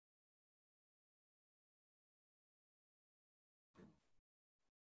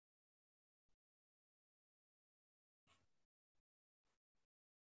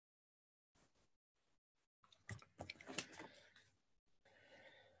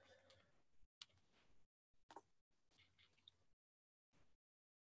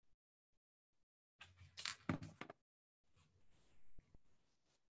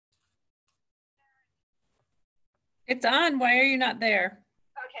It's on. Why are you not there?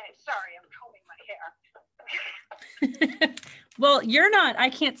 Okay, sorry, I'm combing my hair. Well, you're not. I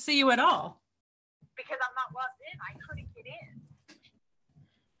can't see you at all. Because I'm not logged in, I couldn't get in.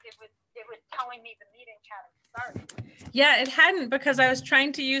 It was telling me the meeting hadn't started. Yeah, it hadn't because I was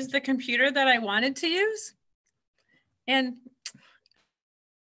trying to use the computer that I wanted to use. And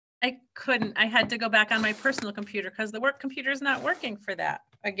I couldn't. I had to go back on my personal computer because the work computer is not working for that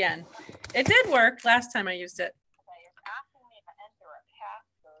again. It did work last time I used it. Okay, it's asking me to enter a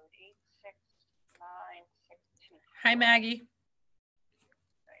passcode 86962. Hi, Maggie.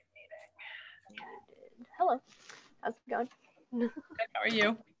 Hello. How's it going? Good. How are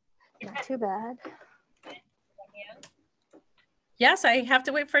you? Not too bad. Yes, I have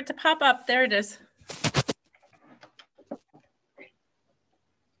to wait for it to pop up. There it is.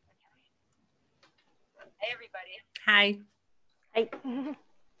 Hey, everybody. Hi. Hey.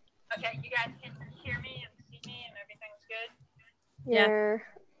 Okay, you guys can hear me and see me and everything's good? Yeah. Your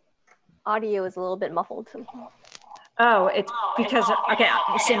audio is a little bit muffled. Oh, it's because, okay,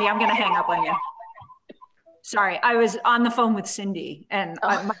 Cindy, I'm going to hang up on you. Sorry, I was on the phone with Cindy and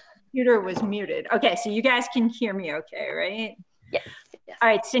my computer was muted. Okay, so you guys can hear me okay, right? Yes. Yes. All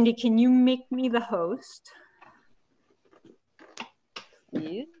right, Cindy, can you make me the host?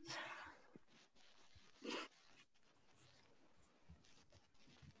 Please.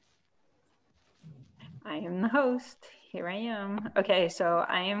 I am the host. Here I am. Okay, so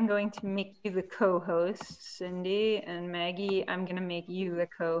I am going to make you the co-host, Cindy, and Maggie, I'm going to make you the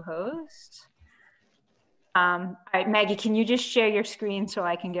co-host. All right, Maggie, can you just share your screen so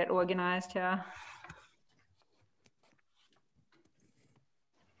I can get organized here?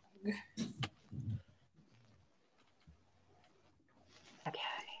 Okay,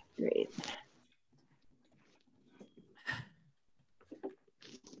 great.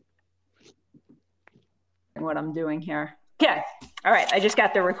 What I'm doing here. Okay, all right, I just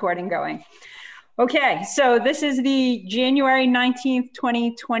got the recording going. Okay, so this is the January 19th,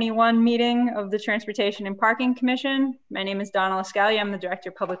 2021 meeting of the Transportation and Parking Commission. My name is Donna Lascali. I'm the Director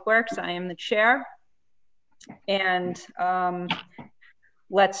of Public Works. I am the chair. And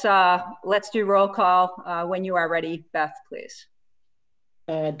let's do roll call when you are ready. Beth, please.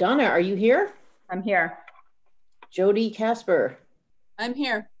 Donna, are you here? I'm here. Jody Casper. I'm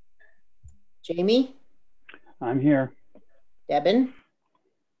here. Jamie? I'm here. Debin?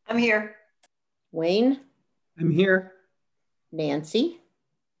 I'm here. Wayne? I'm here. Nancy?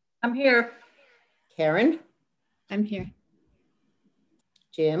 I'm here. Karen? I'm here.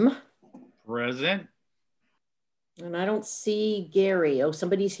 Jim? Present. And I don't see Gary. Oh,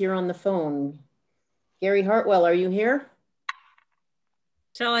 somebody's here on the phone. Gary Hartwell, are you here?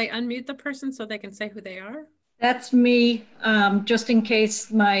 Shall I unmute the person so they can say who they are? That's me, just in case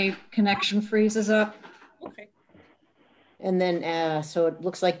my connection freezes up. Okay. And then, so it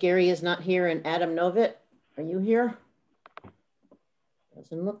looks like Gary is not here, and Adam Novitt, are you here?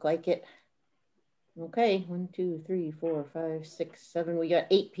 Doesn't look like it. Okay, 1, 2, 3, 4, 5, 6, 7. We got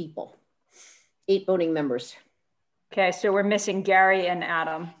 8 people, 8 voting members. Okay, so we're missing Gary and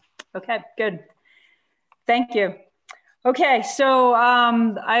Adam. Okay, good. Thank you. Okay, so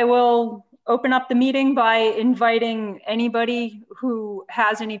I will open up the meeting by inviting anybody who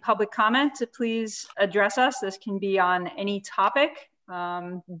has any public comment to please address us. This can be on any topic,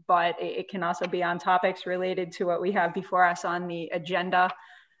 but it can also be on topics related to what we have before us on the agenda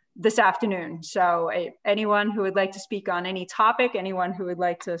this afternoon. So anyone who would like to speak on any topic, anyone who would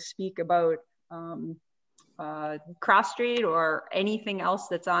like to speak about Cross Street or anything else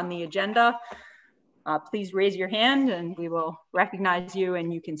that's on the agenda, please raise your hand and we will recognize you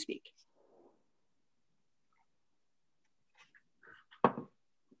and you can speak.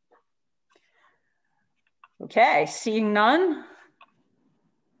 Okay, seeing none,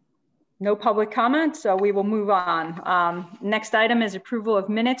 no public comment, so we will move on. Next item is approval of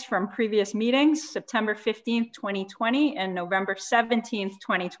minutes from previous meetings, September 15th, 2020 and November 17th,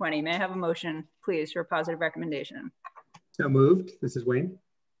 2020. May I have a motion, please, for a positive recommendation? So moved. This is Wayne.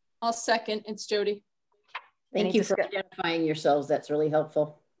 I'll second. It's Jody. Thank you for identifying yourselves. That's really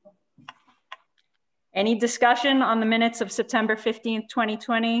helpful. Any discussion on the minutes of September 15th,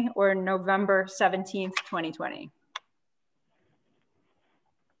 2020 or November 17th, 2020?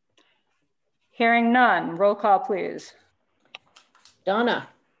 Hearing none, roll call please. Donna?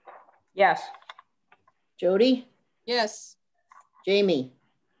 Yes. Jody? Yes. Jamie?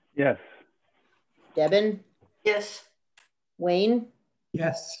 Yes. Debin? Yes. Wayne?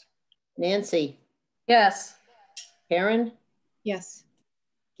 Yes. Nancy? Yes. Karen? Yes.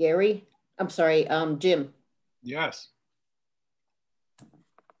 Gary? I'm sorry, Jim. Yes.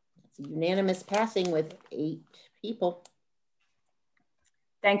 It's a unanimous passing with 8 people.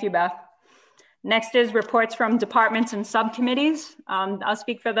 Thank you, Beth. Next is reports from departments and subcommittees. I'll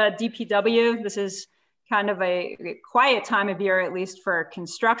speak for the DPW. This is kind of a quiet time of year, at least for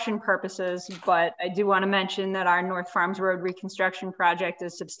construction purposes, but I do want to mention that our North Farms Road reconstruction project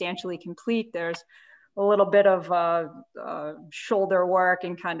is substantially complete. There's a little bit of shoulder work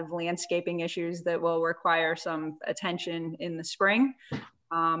and kind of landscaping issues that will require some attention in the spring.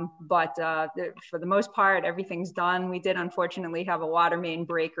 But for the most part, everything's done. We did unfortunately have a water main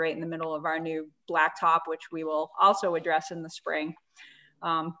break right in the middle of our new blacktop, which we will also address in the spring.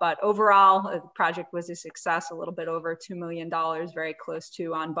 But overall, the project was a success, a little bit over $2 million, very close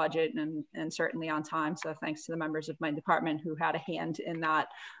to on budget and certainly on time. So thanks to the members of my department who had a hand in that.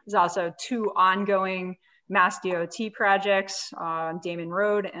 There's also 2 ongoing Mass DOT projects on Damon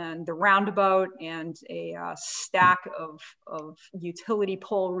Road and the roundabout, and a stack of utility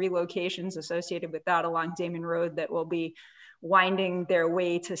pole relocations associated with that along Damon Road that will be winding their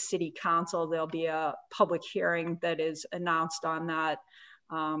way to City Council. There'll be a public hearing that is announced on that,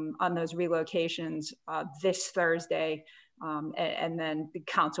 on those relocations this Thursday. And then the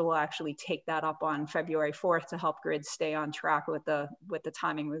council will actually take that up on February 4th to help grids stay on track with the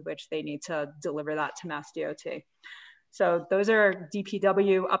timing with which they need to deliver that to Mass DOT. So those are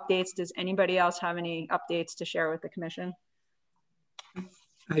DPW updates. Does anybody else have any updates to share with the commission?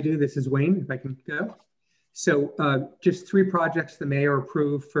 I do. This is Wayne, if I can go. So just 3 projects the mayor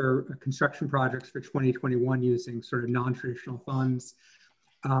approved for construction projects for 2021 using sort of non-traditional funds.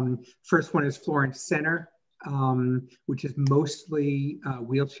 First one is Florence Center, which is mostly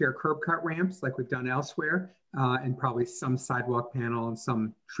wheelchair curb cut ramps like we've done elsewhere, and probably some sidewalk panel and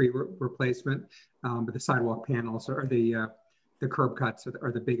some tree replacement. But the sidewalk panels or the curb cuts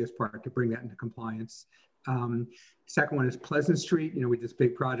are the biggest part to bring that into compliance. Second one is Pleasant Street. We did this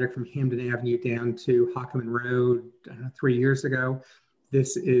big project from Hampden Avenue down to Hockerman Road 3 years ago.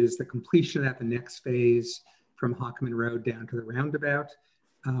 This is the completion of that, the next phase from Hockerman Road down to the roundabout.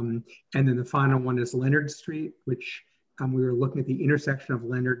 And then the final one is Leonard Street, which we were looking at the intersection of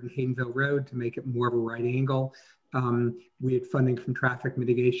Leonard and Haydenville Road to make it more of a right angle. We had funding from traffic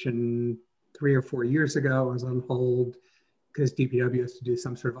mitigation 3 or 4 years ago. It was on hold because DPW has to do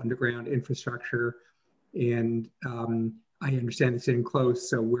some sort of underground infrastructure. And I understand it's getting close,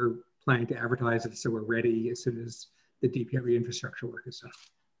 so we're planning to advertise it so we're ready as soon as the DPW infrastructure work is done.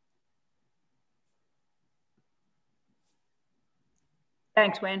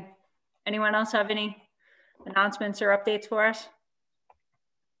 Thanks, Wayne. Anyone else have any announcements or updates for us?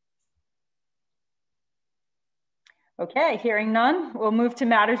 Okay, hearing none, we'll move to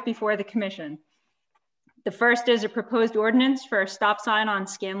matters before the commission. The first is a proposed ordinance for a stop sign on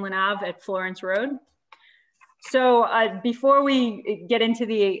Scanlon Ave at Florence Road. So before we get into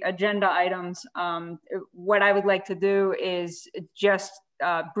the agenda items, what I would like to do is just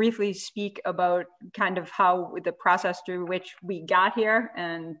briefly speak about kind of how the process through which we got here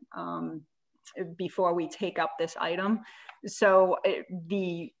and before we take up this item. So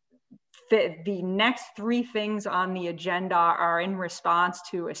the next 3 things on the agenda are in response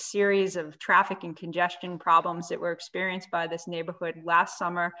to a series of traffic and congestion problems that were experienced by this neighborhood last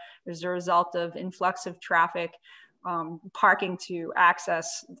summer as a result of influx of traffic, parking to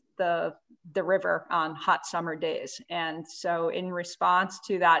access the river on hot summer days. And so in response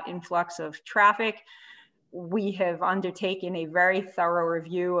to that influx of traffic, we have undertaken a very thorough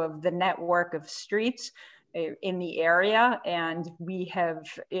review of the network of streets in the area, and we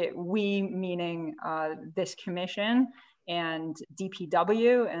meaning this commission and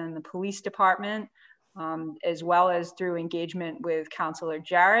DPW and the police department, as well as through engagement with Councilor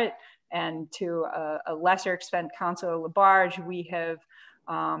Jarrett and to a lesser extent Councilor Labarge, we have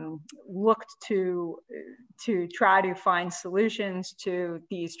looked to try to find solutions to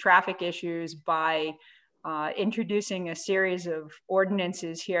these traffic issues by introducing a series of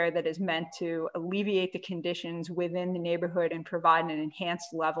ordinances here that is meant to alleviate the conditions within the neighborhood and provide an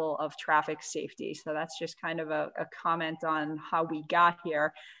enhanced level of traffic safety. So that's just kind of a comment on how we got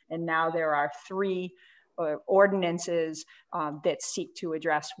here. And now there are 3 ordinances that seek to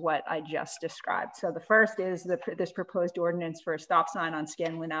address what I just described. So the first is this proposed ordinance for a stop sign on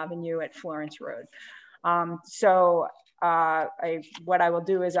Scanlon Avenue at Florence Road. What I will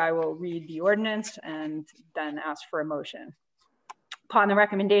do is I will read the ordinance and then ask for a motion. Upon the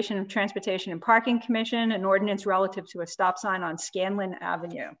recommendation of Transportation and Parking Commission, an ordinance relative to a stop sign on Scanlon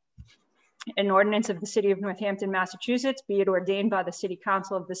Avenue. An ordinance of the City of Northampton, Massachusetts, be it ordained by the City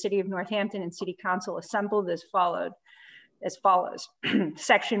Council of the City of Northampton and City Council assembled as follows.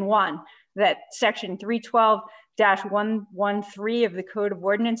 Section 1, that section 312-113 of the Code of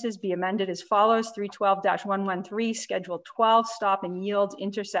Ordinances be amended as follows. 312-113, Schedule 12, stop and yield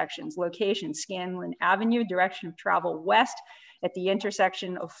intersections. Location, Scanlon Avenue, direction of travel west at the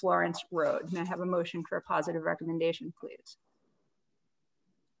intersection of Florence Road. May I have a motion for a positive recommendation, please?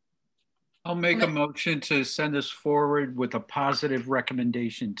 I'll make a motion to send this forward with a positive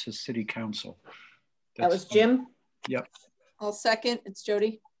recommendation to City Council. That was Jim? Yep. I'll second. It's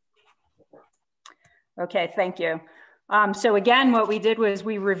Jody. Okay, thank you. So again, what we did was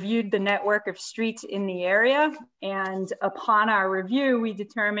we reviewed the network of streets in the area, and upon our review, we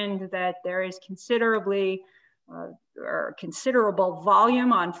determined that there is considerable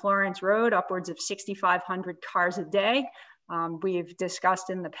volume on Florence Road, upwards of 6,500 cars a day. We've discussed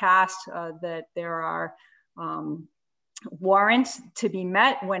in the past that there are warrants to be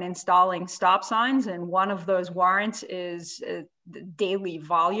met when installing stop signs, and one of those warrants is daily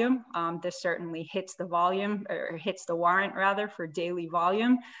volume. This certainly hits the volume, or hits the warrant rather, for daily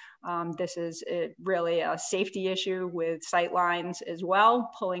volume. This is really a safety issue with sight lines as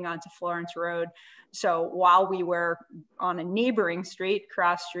well, pulling onto Florence Road. So while we were on a neighboring street,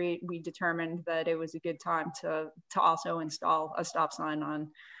 Cross Street, we determined that it was a good time to also install a stop sign on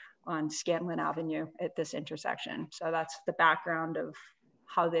Scanlon Avenue at this intersection. So that's the background of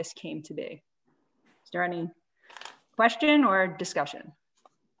how this came to be. Is there any question or discussion?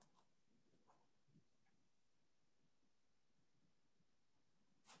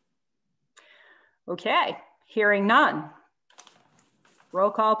 Okay, hearing none. Roll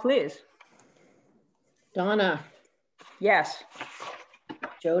call, please. Donna? Yes.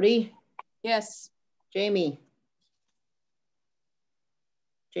 Jody? Yes. Jamie?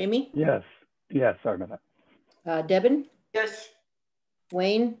 Jamie? Yes. Yes, sorry about that. Devin? Yes.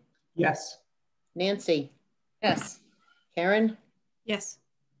 Wayne? Yes. Nancy? Yes. Karen? Yes.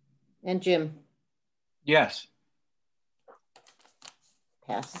 And Jim? Yes.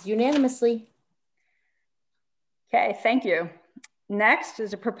 Passes unanimously. Okay, thank you. Next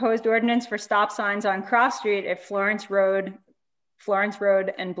is a proposed ordinance for stop signs on Cross Street at Florence Road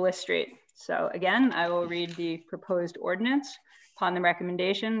and Bliss Street. So again, I will read the proposed ordinance. Upon the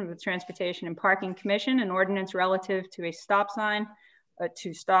recommendation of the Transportation and Parking Commission, an ordinance relative to a stop sign,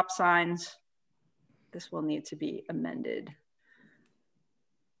 to stop signs. This will need to be amended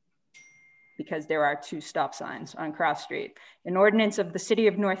because there are 2 stop signs on Cross Street. An ordinance of the City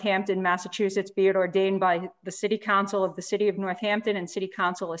of Northampton, Massachusetts, be it ordained by the City Council of the City of Northampton and City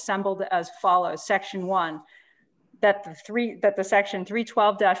Council assembled as follows. Section 1, that the section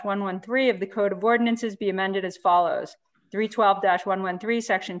 312-113 of the Code of Ordinances be amended as follows. 312-113,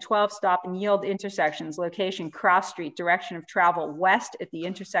 section 12, stop and yield intersections. Location, Cross Street, direction of travel west at the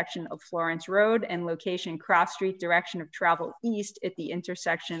intersection of Florence Road, and location, Cross Street, direction of travel east at the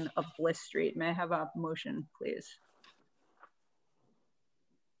intersection of Bliss Street. May I have a motion, please?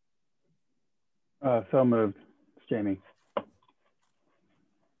 So moved. It's Jamie.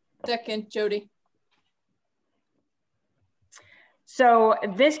 Second, Jody. So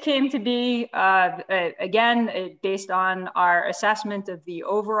this came to be, again, based on our assessment of the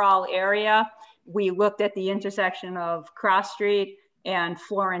overall area. We looked at the intersection of Cross Street and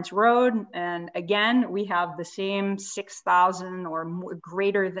Florence Road. And again, we have the same 6,000 or more,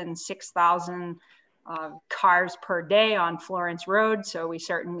 greater than 6,000 cars per day on Florence Road. So we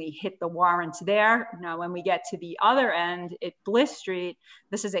certainly hit the warrants there. Now, when we get to the other end at Bliss Street,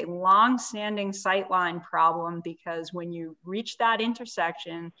 this is a long-standing sightline problem because when you reach that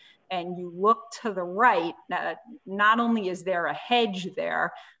intersection and you look to the right, not only is there a hedge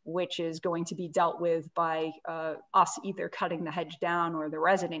there, which is going to be dealt with by us either cutting the hedge down or the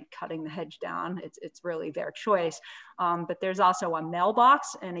resident cutting the hedge down. It's really their choice. But there's also a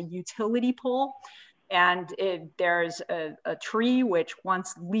mailbox and a utility pole. And there's a tree which,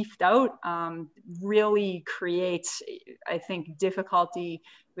 once leafed out, really creates, I think, difficulty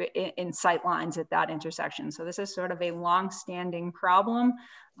in sight lines at that intersection. So this is sort of a long-standing problem.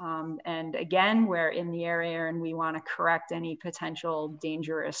 And again, we're in the area and we want to correct any potential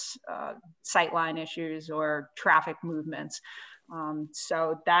dangerous sightline issues or traffic movements.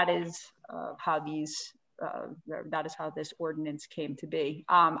 So that is how these that is how this ordinance came to be.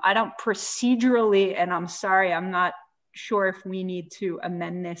 I don't procedurally, and I'm sorry, I'm not sure if we need to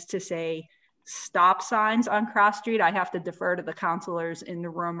amend this to say stop signs on Cross Street. I have to defer to the counselors in the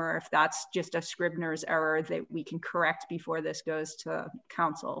room, or if that's just a Scribner's error that we can correct before this goes to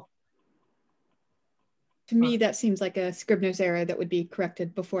council. To me, that seems like a Scribner's error that would be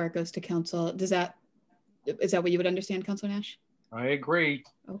corrected before it goes to council. Is that what you would understand, Councilor Nash? I agree.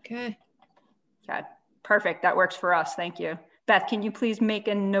 Okay. Okay. Perfect. That works for us. Thank you. Beth, can you please make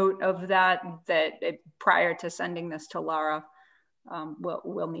a note of that, prior to sending this to Laura,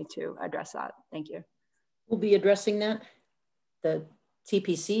 we'll need to address that. Thank you. We'll be addressing that, the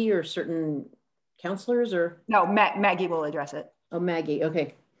TPC or certain counselors, or? No, Maggie will address it. Oh, Maggie,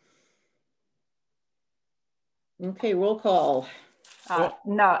 okay. Okay, roll call.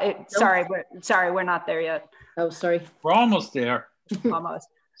 No, sorry, we're not there yet. Oh, sorry. We're almost there. Almost.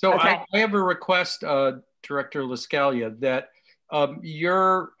 So Okay. I have a request, Director LaScalia, that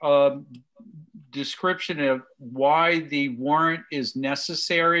your description of why the warrant is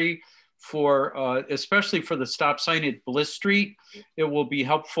necessary for, especially for the stop sign at Bliss Street, it will be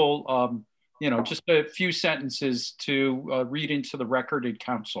helpful, just a few sentences to read into the record at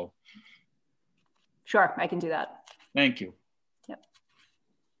council. Sure, I can do that. Thank you. Yep.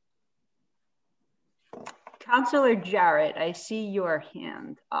 Councilor Jarrett, I see your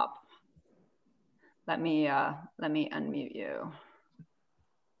hand up. Let me unmute you.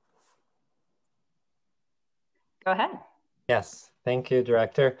 Go ahead. Yes, thank you,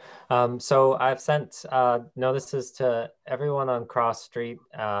 Director. So I've sent notices to everyone on Cross Street,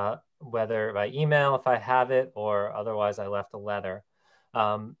 whether by email if I have it, or otherwise I left a letter.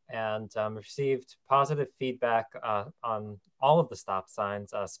 And received positive feedback on all of the stop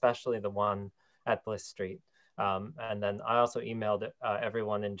signs, especially the one at Bliss Street. And then I also emailed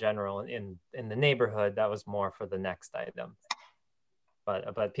everyone in general in the neighborhood. That was more for the next item.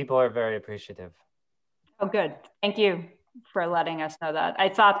 But people are very appreciative. Oh, good. Thank you for letting us know that. I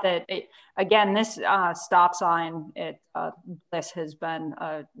thought that, again, this stop sign at Bliss has been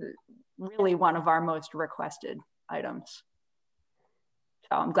really one of our most requested items.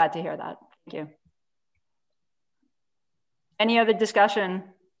 So I'm glad to hear that. Thank you. Any other discussion?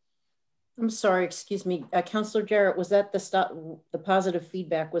 I'm sorry, excuse me. Councilor Jarrett, was that the positive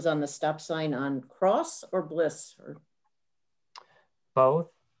feedback was on the stop sign on Cross or Bliss? Or? Both.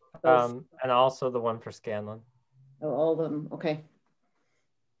 Both. And also the one for Scanlon. Oh, all of them. Okay.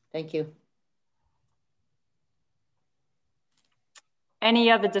 Thank you. Any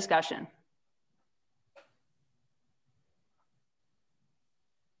other discussion?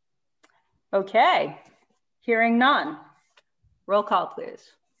 Okay, hearing none. Roll call,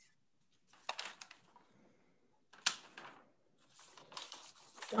 please.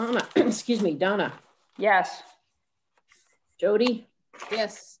 Donna, excuse me, Donna. Yes. Jody?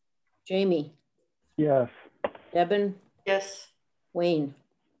 Yes. Jamie? Yes. Debin? Yes. Wayne?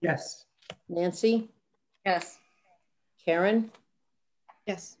 Yes. Nancy? Yes. Karen?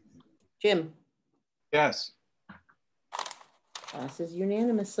 Yes. Jim? Yes. Passes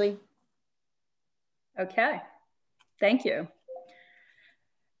unanimously. Okay, thank you.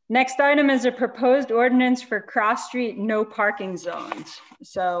 Next item is a proposed ordinance for Cross Street no parking zones.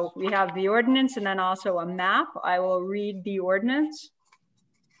 So we have the ordinance and then also a map. I will read the ordinance.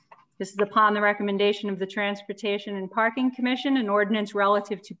 This is upon the recommendation of the Transportation and Parking Commission, an ordinance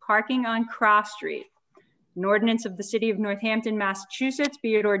relative to parking on Cross Street. An ordinance of the City of Northampton, Massachusetts,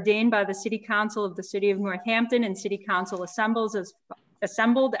 be it ordained by the City Council of the City of Northampton and City Council assembled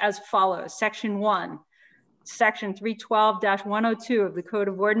as follows. Section 1, Section 312-102 of the Code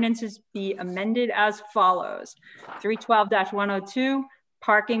of Ordinances be amended as follows. 312-102,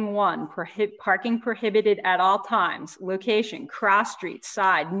 parking 1, parking prohibited at all times. Location, Cross Street,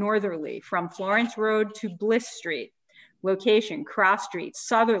 side northerly from Florence Road to Bliss Street. Location, Cross Street,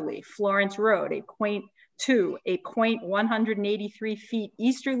 southerly, Florence Road, a point 183 feet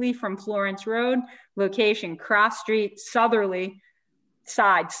easterly from Florence Road. Location, Cross Street, southerly,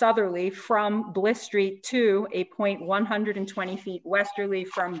 side southerly from Bliss Street to a point 120 feet westerly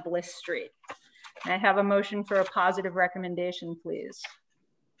from Bliss Street. May I have a motion for a positive recommendation, please?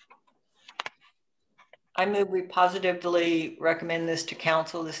 I move we positively recommend this to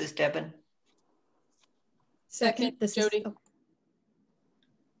council. This is Debin. Second, This Jody. is,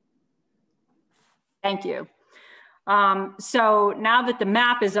 Thank you. So now that the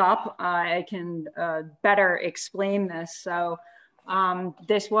map is up, I can better explain this. So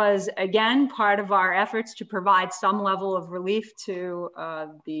this was, again, part of our efforts to provide some level of relief to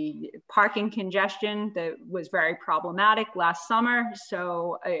the parking congestion that was very problematic last summer.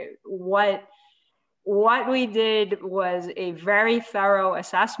 So what we did was a very thorough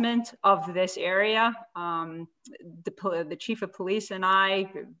assessment of this area. The chief of police and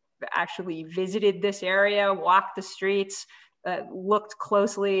I actually visited this area, walked the streets, looked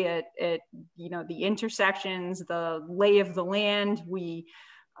closely at the intersections, the lay of the land. We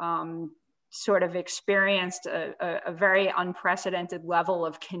sort of experienced a very unprecedented level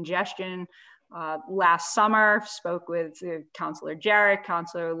of congestion Last summer, spoke with Councilor Jarrett,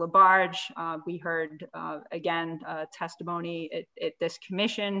 Councilor Labarge. We heard, again, testimony at this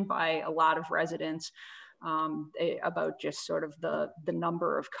commission by a lot of residents about just sort of the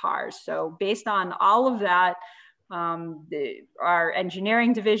number of cars. So based on all of that, our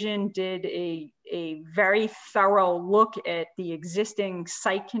engineering division did a very thorough look at the existing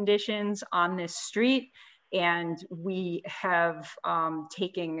site conditions on this street. And we have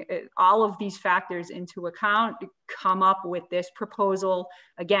taken all of these factors into account to come up with this proposal,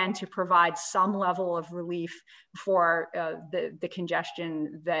 again, to provide some level of relief for the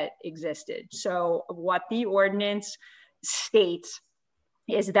congestion that existed. So what the ordinance states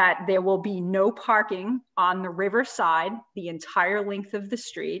is that there will be no parking on the river side, the entire length of the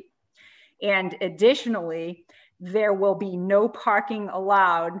street. And additionally, there will be no parking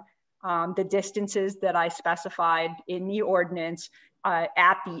allowed the distances that I specified in the ordinance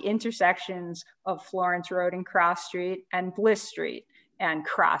at the intersections of Florence Road and Cross Street and Bliss Street and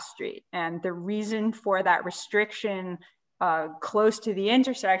Cross Street. And the reason for that restriction close to the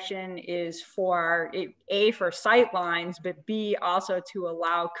intersection is for A, for sight lines, but B, also to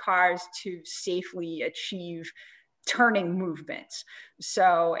allow cars to safely achieve turning movements.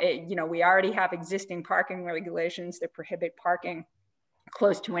 So, we already have existing parking regulations that prohibit parking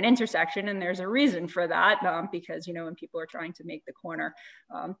close to an intersection, and there's a reason for that, because when people are trying to make the corner,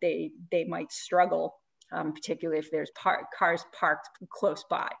 they might struggle, particularly if there's cars parked close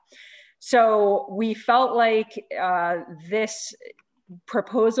by. So we felt like this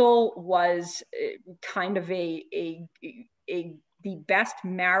proposal was kind of the best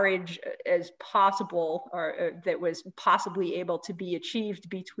marriage as possible, or that was possibly able to be achieved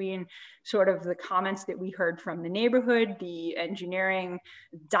between sort of the comments that we heard from the neighborhood, the engineering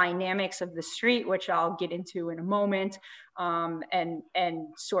dynamics of the street, which I'll get into in a moment, and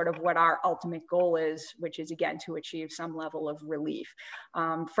sort of what our ultimate goal is, which is, again, to achieve some level of relief.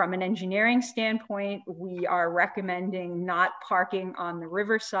 From an engineering standpoint, we are recommending not parking on the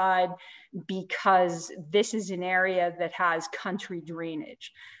riverside because this is an area that has country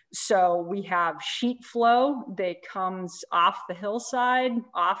drainage. So we have sheet flow that comes off the hillside,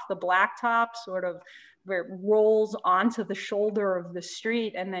 off the blacktop, sort of where it rolls onto the shoulder of the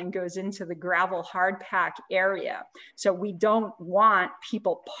street and then goes into the gravel hard pack area. So we don't want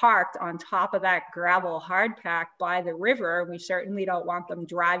people parked on top of that gravel hard pack by the river. We certainly don't want them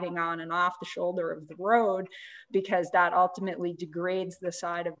driving on and off the shoulder of the road, because that ultimately degrades the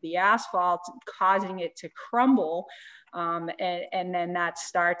side of the asphalt, causing it to crumble. And then that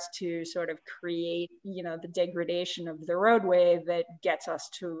starts to sort of create, the degradation of the roadway that gets us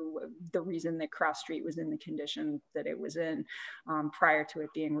to the reason that Cross Street was in the condition that it was in prior to it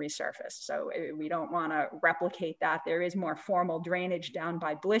being resurfaced. So we don't want to replicate that. There is more formal drainage down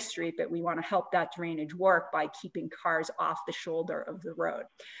by Bliss Street, but we want to help that drainage work by keeping cars off the shoulder of the road.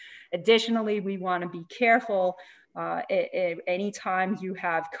 Additionally, we want to be careful anytime you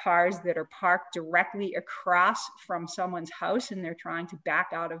have cars that are parked directly across from someone's house and they're trying to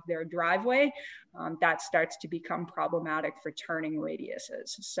back out of their driveway, that starts to become problematic for turning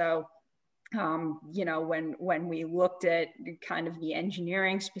radiuses. So, when we looked at kind of the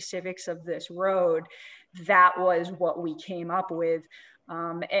engineering specifics of this road, that was what we came up with.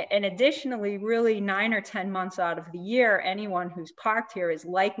 And additionally, really 9 or 10 months out of the year, anyone who's parked here is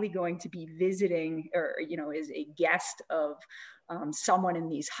likely going to be visiting or, is a guest of someone in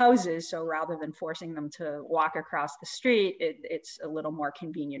these houses. So rather than forcing them to walk across the street, it's a little more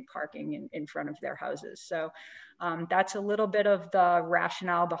convenient parking in front of their houses. So that's a little bit of the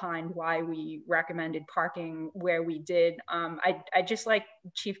rationale behind why we recommended parking where we did. I'd just like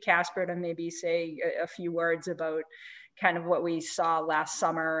Chief Casper to maybe say a few words about kind of what we saw last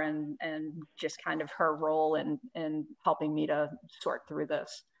summer and just kind of her role in helping me to sort through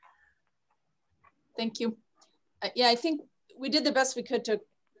this. Thank you. Yeah, I think we did the best we could to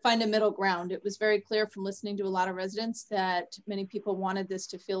find a middle ground. It was very clear from listening to a lot of residents that many people wanted this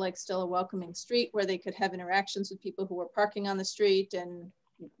to feel like still a welcoming street where they could have interactions with people who were parking on the street and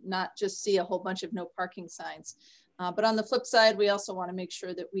not just see a whole bunch of no parking signs. But on the flip side, we also want to make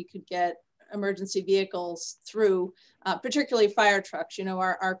sure that we could get emergency vehicles through, particularly fire trucks.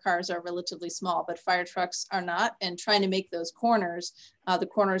 Our cars are relatively small, but fire trucks are not, and trying to make those corners, the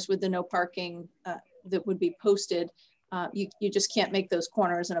corners with the no parking that would be posted, you just can't make those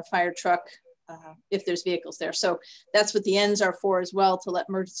corners in a fire truck if there's vehicles there. So that's what the ends are for as well, to let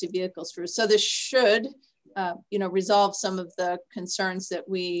emergency vehicles through. So this should resolve some of the concerns that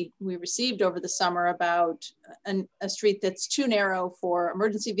we received over the summer about a street that's too narrow for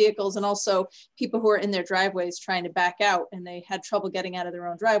emergency vehicles, and also people who are in their driveways trying to back out, and they had trouble getting out of their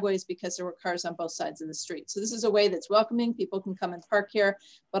own driveways because there were cars on both sides of the street. So this is a way that's welcoming. People can come and park here,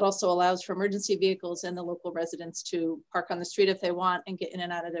 but also allows for emergency vehicles and the local residents to park on the street if they want and get in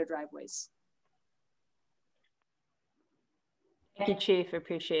and out of their driveways. Thank you, Chief.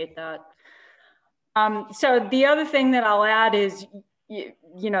 Appreciate that. So the other thing that I'll add is,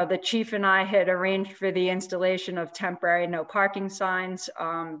 the chief and I had arranged for the installation of temporary no parking signs.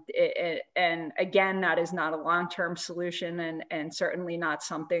 And again, that is not a long-term solution, and certainly not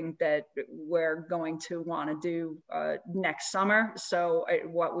something that we're going to want to do next summer. So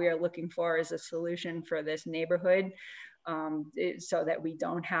what we are looking for is a solution for this neighborhood, so that we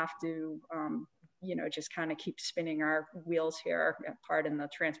don't have to just kind of keep spinning our wheels here, pardon the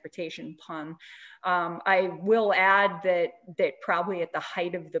transportation pun. I will add that probably at the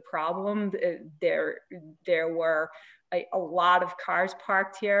height of the problem, there were a lot of cars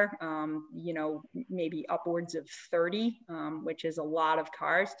parked here, maybe upwards of 30, which is a lot of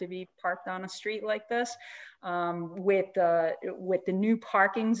cars to be parked on a street like this. With the new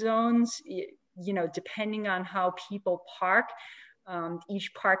parking zones, depending on how people park,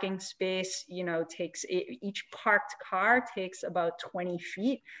 each parking space, each parked car takes about 20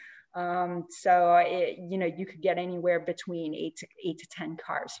 feet. So, you could get anywhere between 8 to 10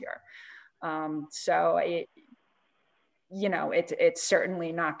 cars here. So it's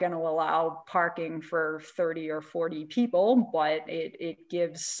certainly not going to allow parking for 30 or 40 people, but it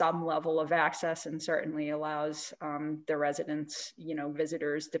gives some level of access, and certainly allows the residents,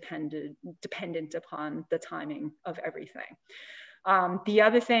 visitors dependent upon the timing of everything. The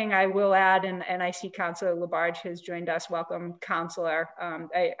other thing I will add, and I see Councilor Labarge has joined us. Welcome, Councilor.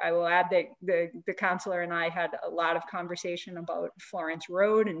 I will add that the Councilor and I had a lot of conversation about Florence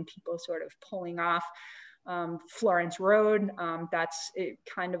Road and people sort of pulling off Florence Road. That's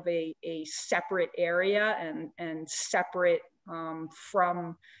kind of a separate area and separate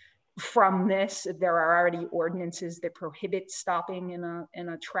from this. There are already ordinances that prohibit stopping in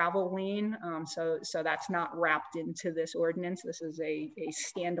a travel lane. So that's not wrapped into this ordinance. This is a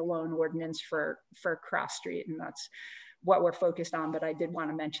standalone ordinance for Cross Street, and that's what we're focused on. But I did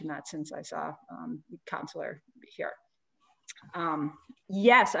want to mention that since I saw Councilor here.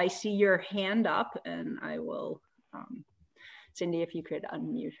 Yes, I see your hand up, and I will, Cindy, if you could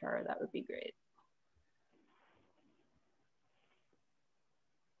unmute her, that would be great.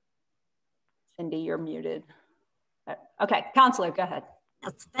 Cindy, you're muted. Okay, Councilor, go ahead.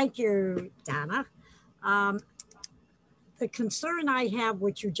 Yes, thank you, Donna. The concern I have,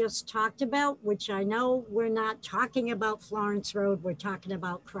 which you just talked about, which I know we're not talking about Florence Road, we're talking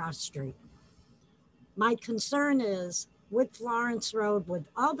about Cross Street. My concern is with Florence Road, with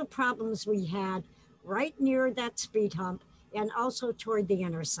all the problems we had right near that speed hump and also toward the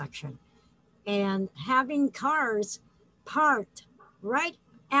intersection, and having cars parked right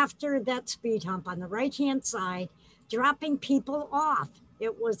after that speed hump on the right-hand side, dropping people off.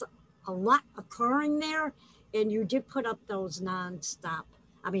 It was a lot occurring there, and you did put up those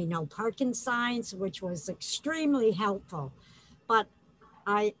no parking signs, which was extremely helpful. But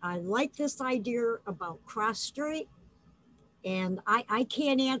I like this idea about Cross Street, and I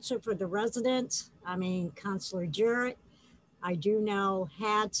can't answer for the residents. Councilor Jarrett, I do know,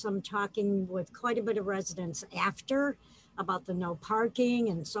 had some talking with quite a bit of residents after about the no parking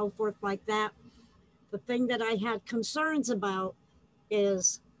and so forth like that. The thing that I had concerns about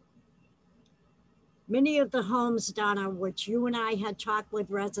is many of the homes, Donna, which you and I had talked with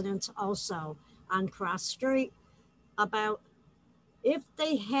residents also on Cross Street about, if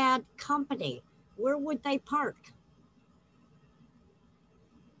they had company, where would they park?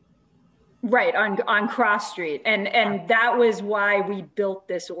 Right, on Cross Street. And that was why we built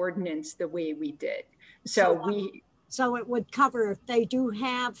this ordinance the way we did. So it would cover, if they do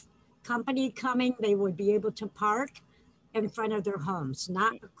have company coming, they would be able to park in front of their homes,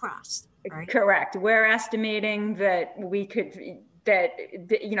 not across, right? Correct. We're estimating that we could,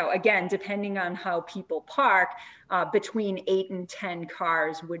 again, depending on how people park, between 8 and 10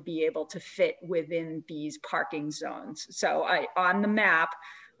 cars would be able to fit within these parking zones. So on the map,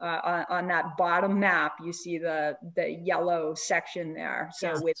 on that bottom map, you see the yellow section there. So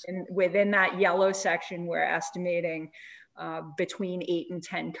yes, within that yellow section, we're estimating between 8 and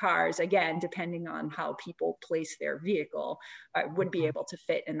 10 cars, again, depending on how people place their vehicle, would be able to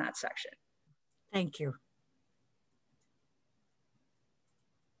fit in that section. Thank you.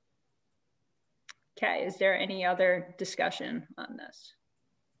 Okay, is there any other discussion on this?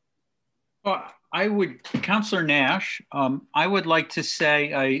 Well, Councillor Nash, I would like to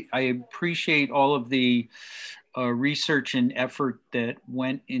say I appreciate all of the research and effort that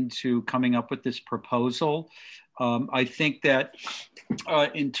went into coming up with this proposal. I think that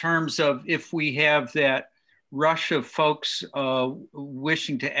in terms of if we have that rush of folks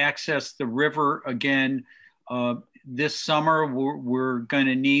wishing to access the river again this summer, we're going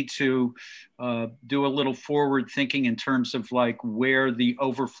to need to do a little forward thinking in terms of like where the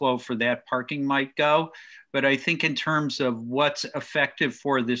overflow for that parking might go. But I think in terms of what's effective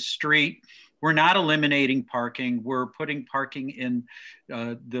for this street, we're not eliminating parking. We're putting parking in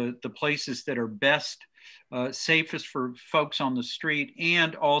the places that are best, safest for folks on the street,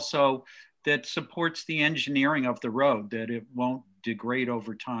 and also that supports the engineering of the road, that it won't degrade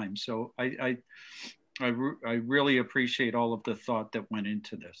over time. So I really appreciate all of the thought that went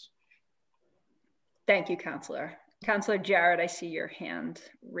into this. Thank you, Councillor. Councillor Jarrett, I see your hand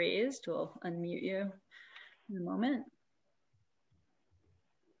raised. We'll unmute you in a moment.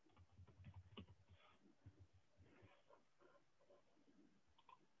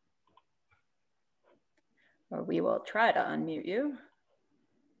 Or we will try to unmute you.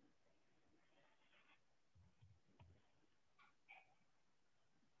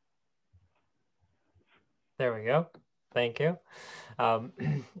 There we go. Thank you.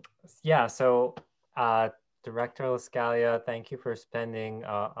 Yeah, so Director LaScalia, thank you for spending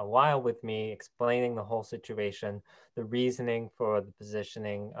a while with me explaining the whole situation, the reasoning for the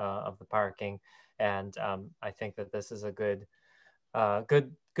positioning of the parking. And I think that this is a good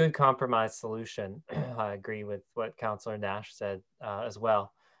compromise solution. I agree with what Councillor Nash said as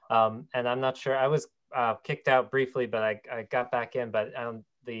well. And I'm not sure, I was kicked out briefly, but I got back in, but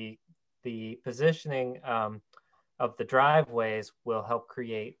the positioning of the driveways will help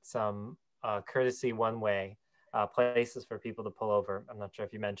create some courtesy one-way places for people to pull over. I'm not sure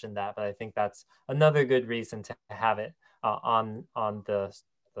if you mentioned that, but I think that's another good reason to have it on the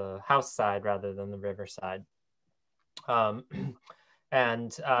house side rather than the river side.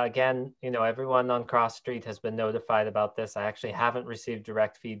 And again, you know, everyone on Cross Street has been notified about this. I actually haven't received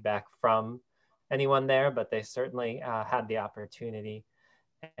direct feedback from anyone there, but they certainly had the opportunity.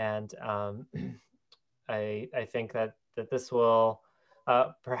 And I think that this will,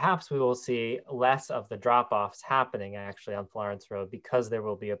 perhaps we will see less of the drop-offs happening actually on Florence Road because there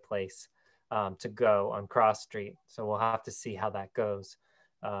will be a place to go on Cross Street. So we'll have to see how that goes.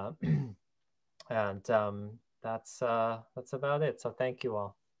 And that's about it. So thank you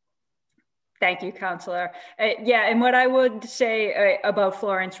all. Thank you, Councillor. Yeah, and what I would say about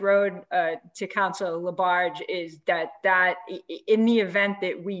Florence Road to Councillor Labarge is that in the event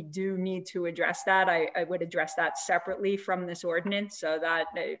that we do need to address that, I would address that separately from this ordinance, so that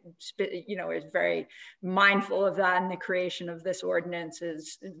you know, is very mindful of that, and the creation of this ordinance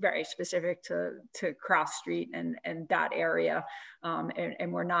is very specific to Cross Street and that area,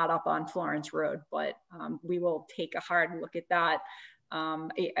 and we're not up on Florence Road, but we will take a hard look at that.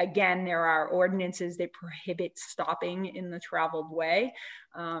 Again, there are ordinances that prohibit stopping in the traveled way.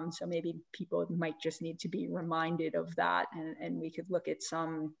 So maybe people might just need to be reminded of that, and we could look at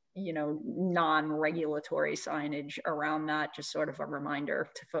some, you know, non-regulatory signage around that, just sort of a reminder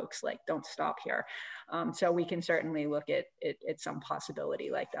to folks like, don't stop here. So we can certainly look at some possibility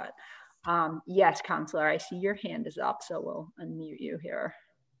like that. Yes, Councillor, I see your hand is up, so we'll unmute you here.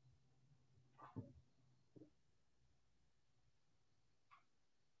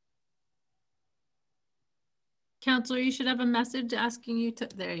 Counselor, you should have a message asking you to,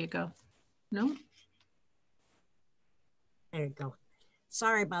 there you go. No? There you go.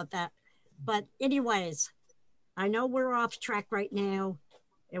 Sorry about that. But anyways, I know we're off track right now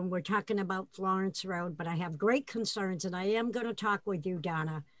and we're talking about Florence Road, but I have great concerns, and I am going to talk with you,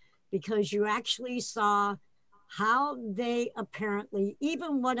 Donna, because you actually saw how they apparently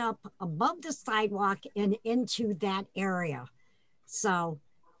even went up above the sidewalk and into that area. So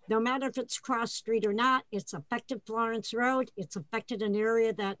no matter if it's Cross Street or not, it's affected Florence Road. It's affected an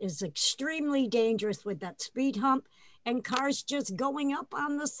area that is extremely dangerous with that speed hump and cars just going up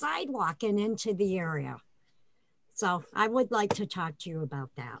on the sidewalk and into the area. So I would like to talk to you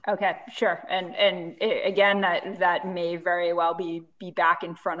about that. Okay, sure. And again, that may very well be back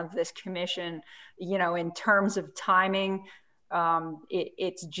in front of this commission. You know, in terms of timing,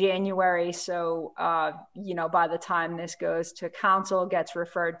 it's January, so you know, by the time this goes to council, gets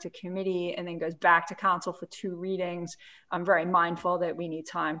referred to committee, and then goes back to council for 2 readings, I'm very mindful that we need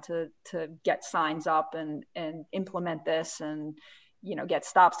time to get signs up and implement this, and, you know, get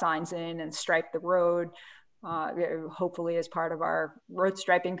stop signs in and stripe the road. hopefully as part of our road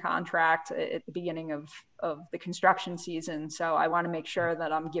striping contract at the beginning of the construction season. So I want to make sure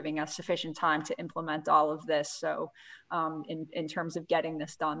that I'm giving us sufficient time to implement all of this. So in terms of getting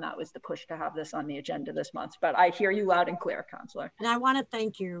this done, that was the push to have this on the agenda this month. But I hear you loud and clear, Councilor. And I want to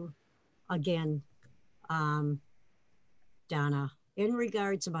thank you again, Donna, in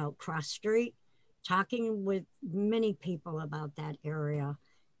regards about Cross Street, talking with many people about that area.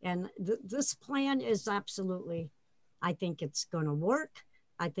 And this plan is absolutely, I think it's going to work.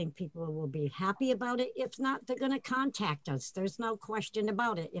 I think people will be happy about it. If not, they're going to contact us. There's no question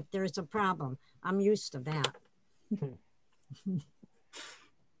about it. If there's a problem, I'm used to that.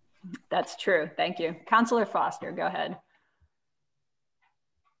 That's true. Thank you. Councilor Foster, go ahead.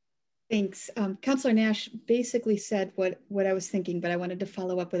 Thanks. Councilor Nash basically said what I was thinking, but I wanted to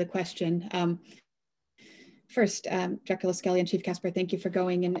follow up with a question. First, Director LaScalia and Chief Casper, thank you for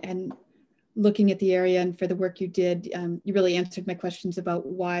going and looking at the area and for the work you did. You really answered my questions about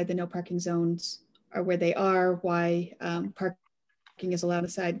why the no parking zones are where they are, why parking is allowed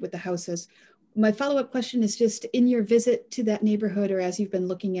aside with the houses. My follow-up question is just in your visit to that neighborhood, or as you've been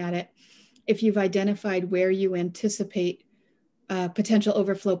looking at it, if you've identified where you anticipate potential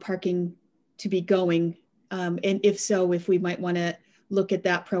overflow parking to be going, and if so, if we might want to look at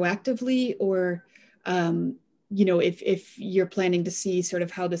that proactively, or you know, if you're planning to see sort of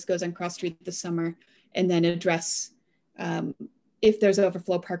how this goes on Cross Street this summer, and then address if there's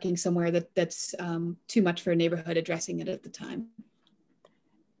overflow parking somewhere that's too much for a neighborhood, addressing it at the time.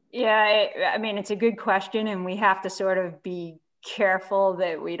 Yeah, I mean, it's a good question, and we have to sort of be careful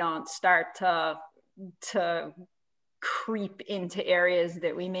that we don't start to creep into areas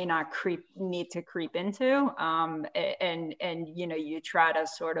that we may not need to creep into, and you know, you try to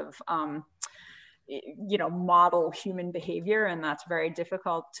sort of you know, model human behavior, and that's very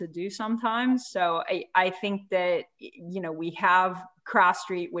difficult to do sometimes. So I think that, you know, we have Cross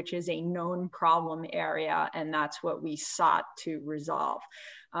Street, which is a known problem area, and that's what we sought to resolve.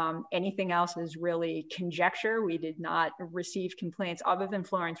 Anything else is really conjecture. We did not receive complaints other than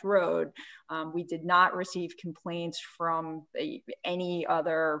Florence Road. We did not receive complaints from any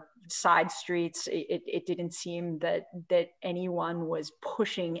other side streets. It didn't seem that anyone was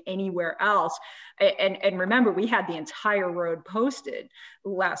pushing anywhere else. And remember, we had the entire road posted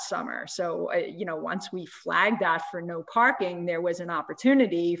last summer. So, you know, once we flagged that for no parking, there was an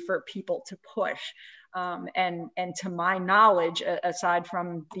opportunity for people to push. And to my knowledge, aside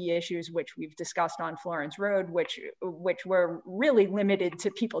from the issues which we've discussed on Florence Road, which were really limited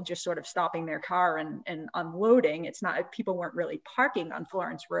to people just sort of stopping their car and unloading, it's not, people weren't really parking on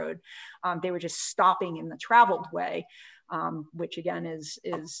Florence Road. They were just stopping in the traveled way, which again is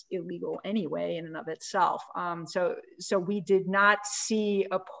illegal anyway in and of itself. So we did not see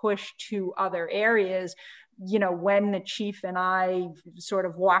a push to other areas. You know, when the chief and I sort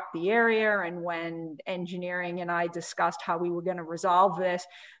of walked the area, and when engineering and I discussed how we were going to resolve this,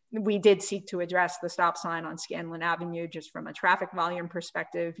 we did seek to address the stop sign on Scanlon Avenue just from a traffic volume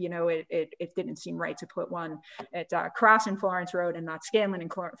perspective. You know, it didn't seem right to put one at Cross and Florence Road and not Scanlon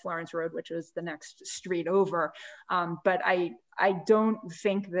and Florence Road, which was the next street over. But I don't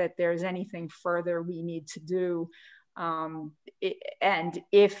think that there's anything further we need to do. And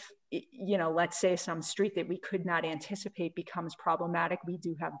if, you know, let's say some street that we could not anticipate becomes problematic, we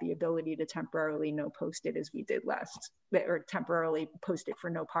do have the ability to temporarily no post it as we did or temporarily post it for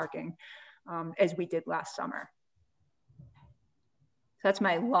no parking as we did last summer. So that's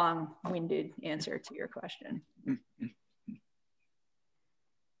my long-winded answer to your question.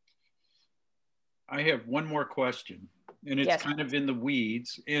 I have one more question, and it's kind of in the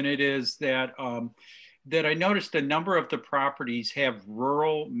weeds, and it is that that I noticed a number of the properties have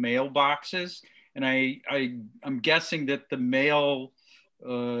rural mailboxes, and I'm guessing that the mail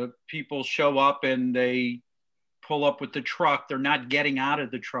people show up and they pull up with the truck. They're not getting out of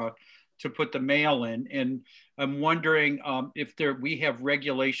the truck to put the mail in, and I'm wondering if we have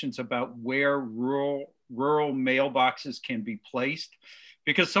regulations about where rural mailboxes can be placed,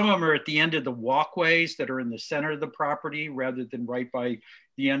 because some of them are at the end of the walkways that are in the center of the property rather than right by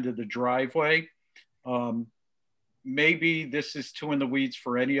the end of the driveway. Maybe this is too in the weeds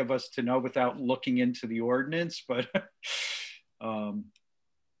for any of us to know without looking into the ordinance, but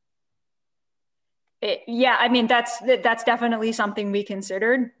yeah, I mean, that's definitely something we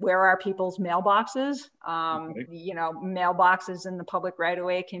considered. Where are people's mailboxes? Okay. You know, mailboxes in the public right of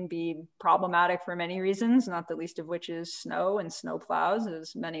way can be problematic for many reasons, not the least of which is snow and snow plows,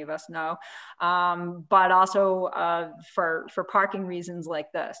 as many of us know, but also for parking reasons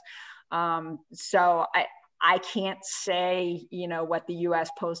like this. So I can't say, you know, what the U.S.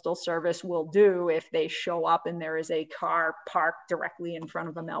 Postal Service will do if they show up and there is a car parked directly in front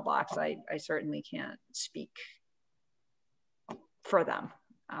of a mailbox. I certainly can't speak for them.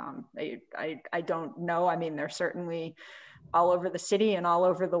 I don't know. I mean, they're certainly all over the city and all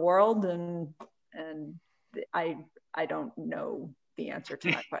over the world, and I don't know the answer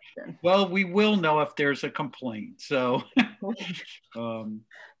to that question. Well, we will know if there's a complaint. So,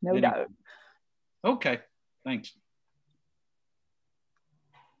 no doubt. Okay, thanks.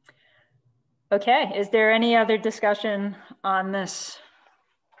 Okay, is there any other discussion on this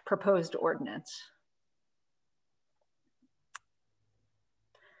proposed ordinance?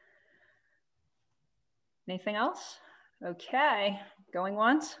 Anything else? Okay, going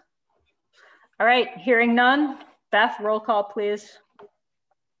once. All right, hearing none. Beth, roll call, please.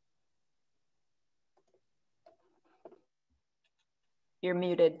 You're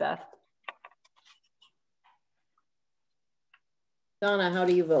muted, Beth. Donna, how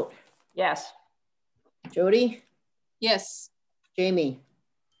do you vote? Yes. Jody? Yes. Jamie?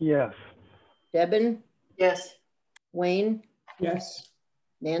 Yes. Debin? Yes. Wayne? Yes.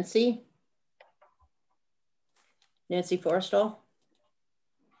 Nancy? Nancy Forrestall?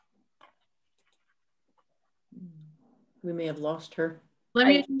 We may have lost her. Let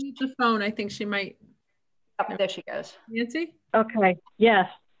me mute the phone. I think she might. Oh, there she goes. Nancy? Okay, yes.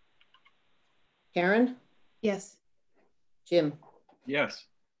 Karen? Yes. Jim? Yes.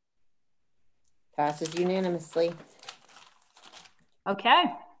 Passes unanimously. Okay,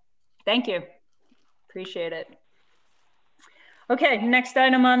 thank you. Appreciate it. Okay, next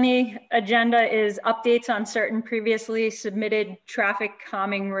item on the agenda is updates on certain previously submitted traffic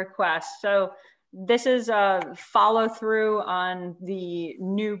calming requests. So this is a follow through on the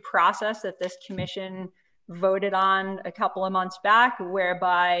new process that this commission voted on a couple of months back,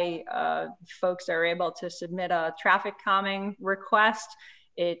 whereby folks are able to submit a traffic calming request.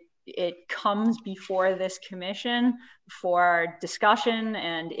 It comes before this commission for discussion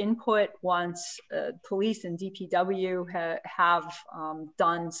and input once police and DPW have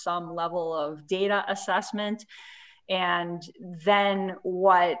done some level of data assessment. And then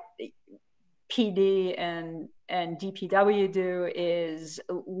what PD and DPW do is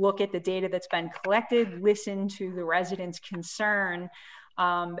look at the data that's been collected, listen to the residents' concern,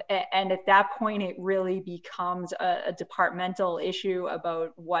 and at that point, it really becomes a departmental issue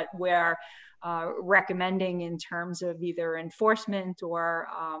about what we're recommending in terms of either enforcement or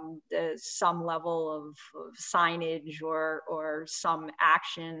some level of signage or some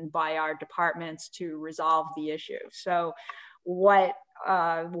action by our departments to resolve the issue. So what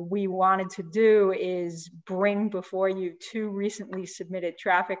we wanted to do is bring before you two recently submitted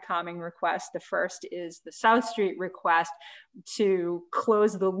traffic calming requests. The first is the South Street request to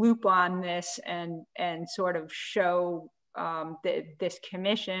close the loop on this and sort of show this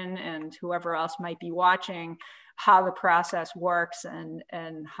commission and whoever else might be watching how the process works and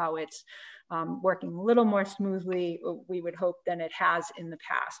how it's working a little more smoothly, we would hope, than it has in the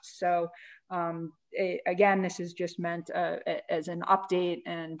past. So again, this is just meant as an update,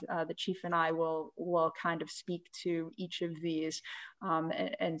 and the chief and I will kind of speak to each of these,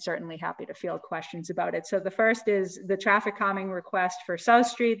 and certainly happy to field questions about it. So the first is the traffic calming request for South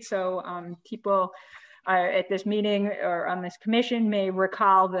Street. So people at this meeting or on this commission may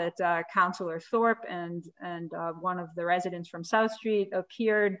recall that Councillor Thorpe and one of the residents from South Street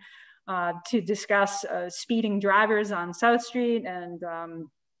appeared to discuss speeding drivers on South Street, and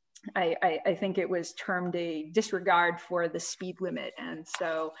I think it was termed a disregard for the speed limit. And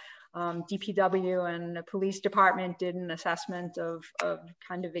so DPW and the police department did an assessment of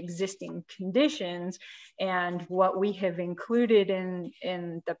kind of existing conditions, and what we have included in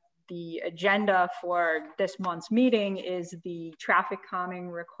the agenda for this month's meeting is the traffic calming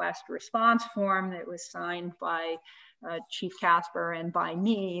request response form that was signed by Chief Casper and by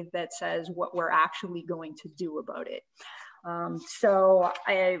me that says what we're actually going to do about it. So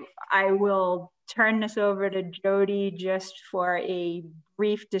I will turn this over to Jody just for a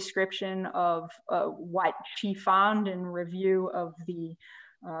brief description of what she found in review of the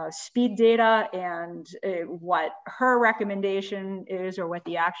speed data and what her recommendation is or what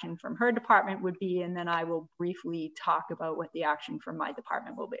the action from her department would be. And then I will briefly talk about what the action from my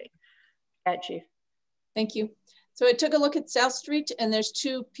department will be. Ed, Chief. Thank you. So I took a look at South Street, and there's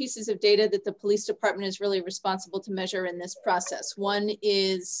two pieces of data that the police department is really responsible to measure in this process. One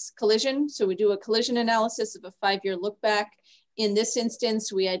is collision. So we do a collision analysis of a 5-year look back. In this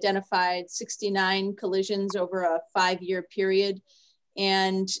instance, we identified 69 collisions over a 5-year period.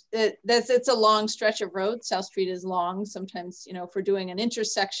 And it's a long stretch of road. South Street is long. Sometimes, you know, if we're doing an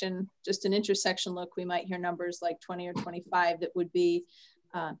intersection, just an intersection look, we might hear numbers like 20 or 25 that would be,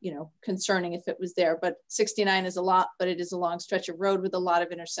 you know, concerning if it was there. But 69 is a lot, but it is a long stretch of road with a lot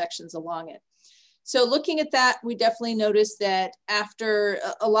of intersections along it. So looking at that, we definitely noticed that after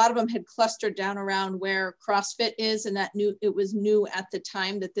a lot of them had clustered down around where CrossFit is, and that it was new at the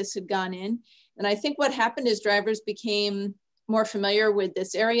time that this had gone in. And I think what happened is drivers became more familiar with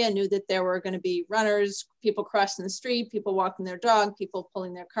this area, knew that there were going to be runners, people crossing the street, people walking their dog, people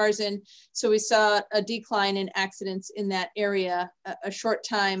pulling their cars in. So we saw a decline in accidents in that area a short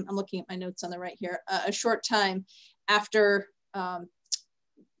time. I'm looking at my notes on the right here, a short time after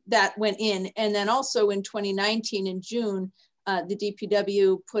that went in. And then also in 2019 in June, the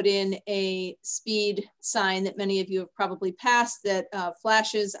DPW put in a speed sign that many of you have probably passed that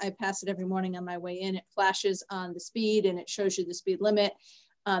flashes. I pass it every morning on my way in. It flashes on the speed and it shows you the speed limit.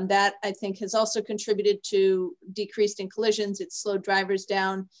 That I think has also contributed to decreased in collisions. It slowed drivers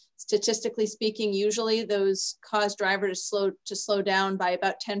down. Statistically speaking, usually those cause drivers to slow down by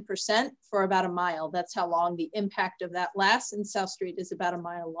about 10% for about a mile. That's how long the impact of that lasts. And South Street is about a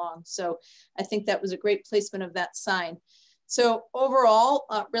mile long. So I think that was a great placement of that sign. So overall,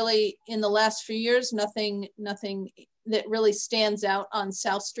 really in the last few years, nothing that really stands out on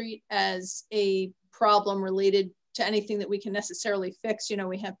South Street as a problem related to anything that we can necessarily fix. You know,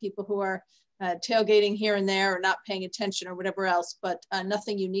 we have people who are tailgating here and there or not paying attention or whatever else, but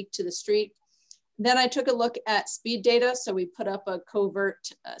nothing unique to the street. Then I took a look at speed data. So we put up a covert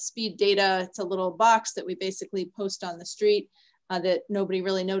speed data. It's a little box that we basically post on the street that nobody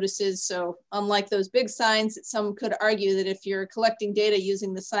really notices. So unlike those big signs, some could argue that if you're collecting data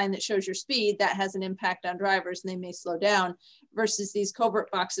using the sign that shows your speed, that has an impact on drivers and they may slow down, versus these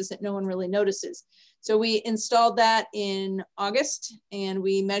covert boxes that no one really notices. So we installed that in August and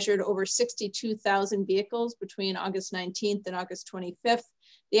we measured over 62,000 vehicles between August 19th and August 25th.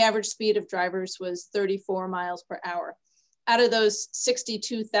 The average speed of drivers was 34 miles per hour. Out of those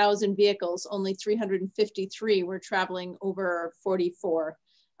 62,000 vehicles, only 353 were traveling over 44.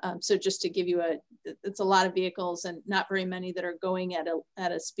 So just to give you it's a lot of vehicles and not very many that are going at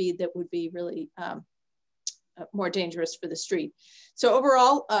a speed that would be really more dangerous for the street. So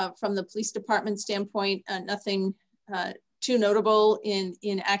overall, from the police department standpoint, nothing too notable in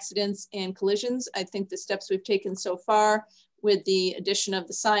accidents and collisions. I think the steps we've taken so far with the addition of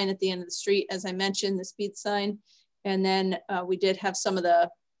the sign at the end of the street, as I mentioned, the speed sign, and then we did have some of the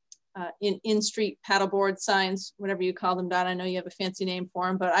in-street paddleboard signs, whatever you call them, Don. I know you have a fancy name for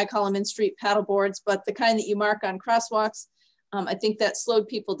them, but I call them in-street paddle boards, but the kind that you mark on crosswalks. I think that slowed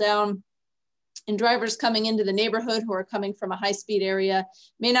people down. And drivers coming into the neighborhood who are coming from a high-speed area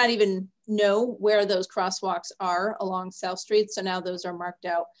may not even know where those crosswalks are along South Street. So now those are marked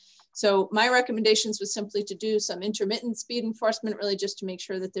out. So my recommendations was simply to do some intermittent speed enforcement, really just to make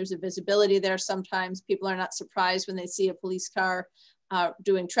sure that there's a visibility there. Sometimes people are not surprised when they see a police car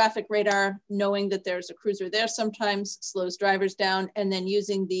doing traffic radar, knowing that there's a cruiser there sometimes slows drivers down, and then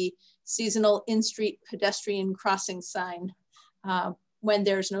using the seasonal in-street pedestrian crossing sign when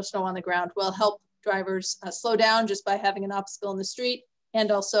there's no snow on the ground will help drivers slow down just by having an obstacle in the street and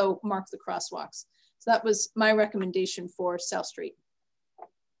also mark the crosswalks. So that was my recommendation for South Street.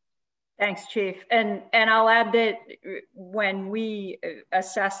 Thanks, Chief. And I'll add that when we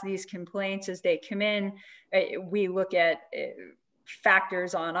assess these complaints as they come in, we look at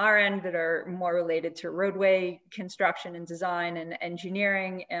factors on our end that are more related to roadway construction and design and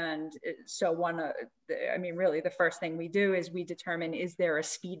engineering. And so really the first thing we do is we determine, is there a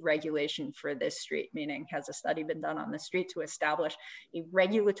speed regulation for this street? Meaning, has a study been done on the street to establish a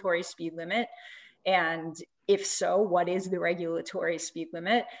regulatory speed limit? And if so, what is the regulatory speed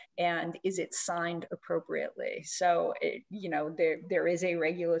limit, and is it signed appropriately? So, there is a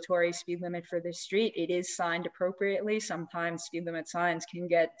regulatory speed limit for this street. It is signed appropriately. Sometimes speed limit signs can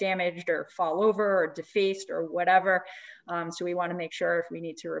get damaged or fall over or defaced or whatever. So we want to make sure if we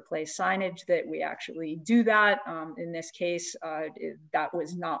need to replace signage that we actually do that. In this case, that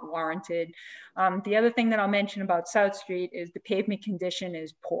was not warranted. The other thing that I'll mention about South Street is the pavement condition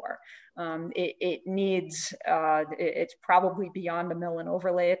is poor. It needs, it's probably beyond a mill and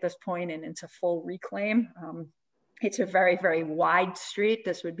overlay at this point and into full reclaim. It's a very, very wide street.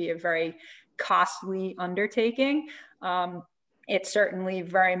 This would be a very costly undertaking. It's certainly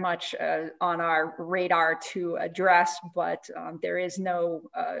very much on our radar to address, but there is no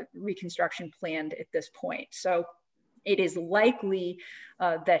reconstruction planned at this point. So it is likely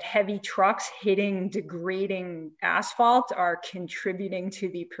that heavy trucks hitting degrading asphalt are contributing to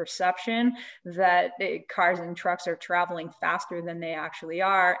the perception that cars and trucks are traveling faster than they actually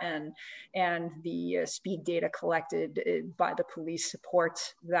are, and the speed data collected by the police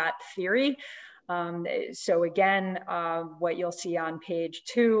supports that theory. So again, what you'll see on page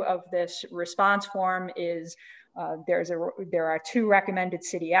 2 of this response form is there are 2 recommended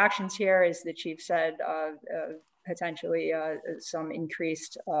city actions here, as the chief said, potentially some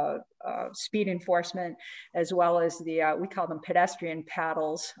increased speed enforcement, as well as the, we call them pedestrian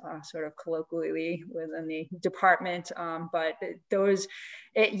paddles, sort of colloquially within the department. But those,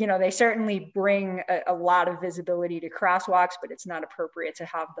 they certainly bring a lot of visibility to crosswalks, but it's not appropriate to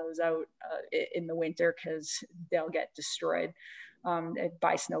have those out in the winter because they'll get destroyed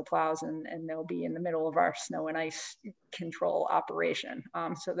by snowplows, and they'll be in the middle of our snow and ice control operation.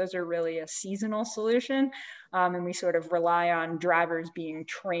 So those are really a seasonal solution. And we sort of rely on drivers being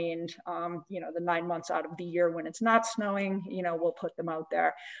trained, the 9 months out of the year when it's not snowing, we'll put them out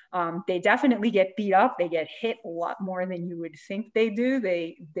there. They definitely get beat up. They get hit a lot more than you would think they do.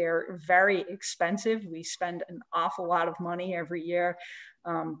 They're very expensive. We spend an awful lot of money every year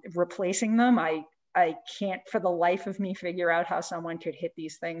replacing them. I can't for the life of me figure out how someone could hit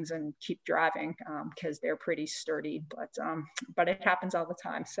these things and keep driving because they're pretty sturdy, but it happens all the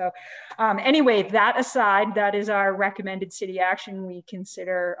time. So anyway, that aside, that is our recommended city action. We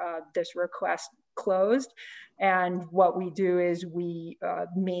consider this request closed. And what we do is we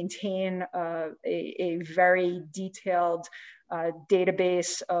maintain a very detailed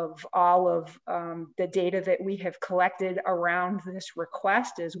database of all of the data that we have collected around this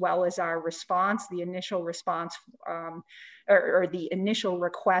request, as well as our response, the initial response or the initial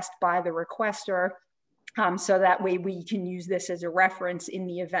request by the requester. So that way we can use this as a reference in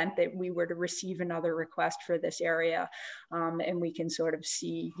the event that we were to receive another request for this area. And we can sort of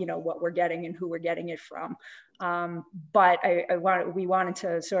see, what we're getting and who we're getting it from. But we wanted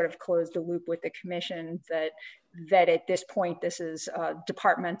to sort of close the loop with the commission that at this point, this is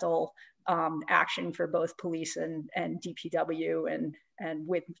departmental action for both police and DPW and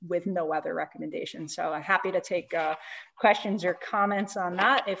with no other recommendation. So I'm happy to take questions or comments on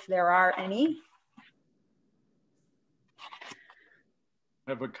that if there are any.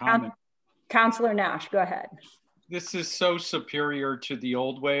 I have a comment. Councillor Nash, go ahead. This is so superior to the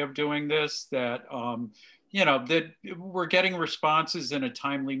old way of doing this that, that we're getting responses in a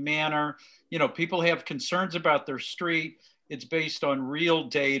timely manner. People have concerns about their street. It's based on real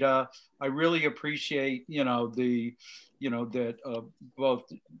data. I really appreciate, that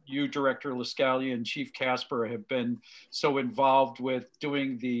both you, Director LaScalia, and Chief Casper have been so involved with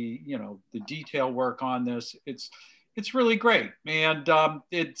doing the detail work on this. It's really great. And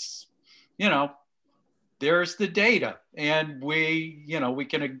it's, there's the data, and we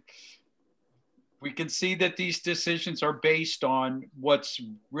can see that these decisions are based on what's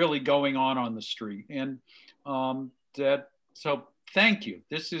really going on the street. And so thank you.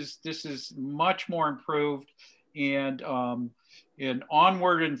 This is much more improved, and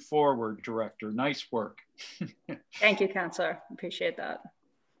onward and forward, Director. Nice work. Thank you, Councillor. Appreciate that.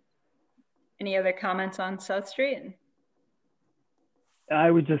 Any other comments on South Street? I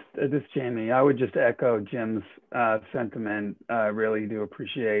would just, this is Jamie, I would just echo Jim's sentiment. I really do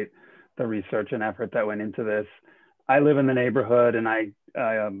appreciate the research and effort that went into this. I live in the neighborhood, and I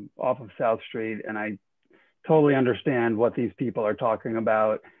am off of South Street, and I totally understand what these people are talking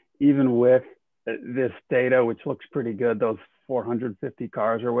about. Even with this data, which looks pretty good, those 450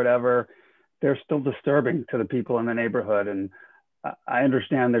 cars or whatever, they're still disturbing to the people in the neighborhood. And I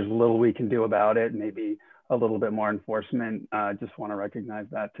understand there's little we can do about it, maybe a little bit more enforcement. Just want to recognize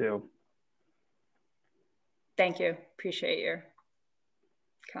that too. Thank you. Appreciate your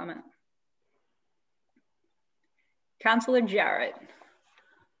comment. Councillor Jarrett.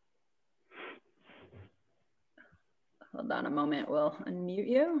 Hold on a moment, we'll unmute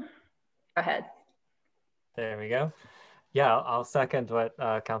you. Go ahead. There we go. Yeah, I'll second what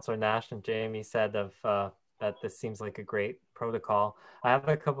Councillor Nash and Jamie said of that this seems like a great protocol. I have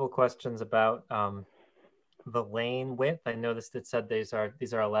a couple of questions about the lane width. I noticed it said these are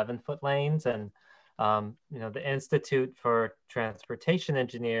 11-foot lanes, and the Institute for Transportation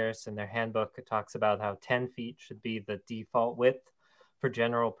Engineers in their handbook, it talks about how 10 feet should be the default width for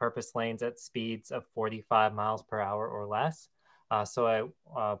general purpose lanes at speeds of 45 miles per hour or less. So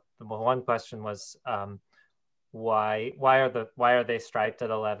the one question was, why are they striped at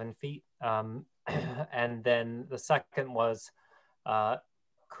 11 feet? And then the second was,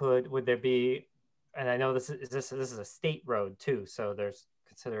 would there be, and I know this is a state road too, so there's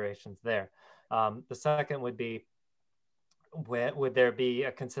considerations there. The second would be, would there be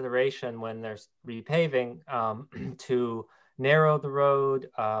a consideration when there's repaving to narrow the road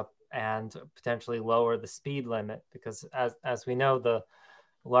and potentially lower the speed limit? Because as we know, the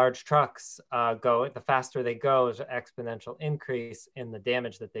large trucks the faster they go, is an exponential increase in the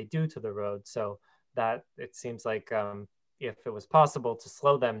damage that they do to the road. So that it seems like if it was possible to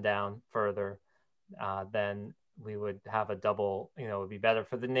slow them down further, then we would have a double, it would be better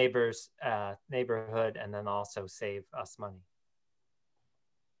for the neighborhood, and then also save us money.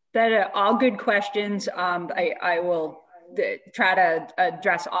 That are all good questions. I will try to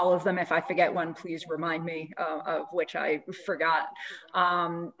address all of them. If I forget one, please remind me of which I forgot.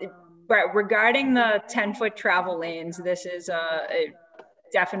 But regarding the 10-foot travel lanes, this is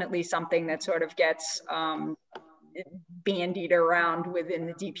definitely something that sort of gets bandied around within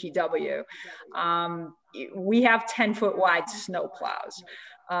the DPW. We have 10-foot wide snow plows.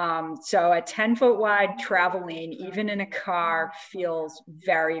 So a 10-foot wide travel lane, even in a car, feels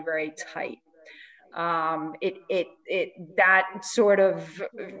very, very tight. That sort of,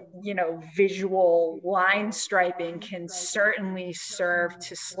 visual line striping can certainly serve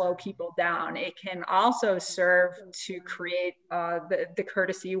to slow people down. It can also serve to create the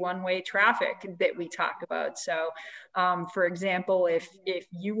courtesy one-way traffic that we talk about. So, for example, if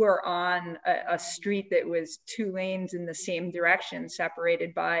you were on a street that was 2 lanes in the same direction,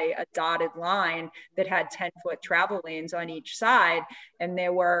 separated by a dotted line that had 10-foot travel lanes on each side, and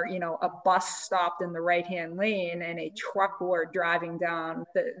there were, a bus stopped in the right-hand lane and a truck were driving down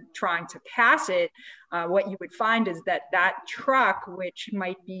trying to pass it, what you would find is that truck, which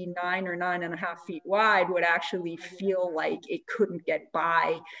might be 9 or 9.5 feet wide, would actually feel like it couldn't get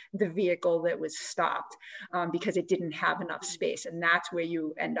by the vehicle that was stopped because it didn't have enough space. And that's where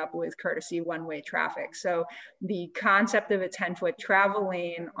you end up with courtesy one-way traffic. So the concept of a 10-foot travel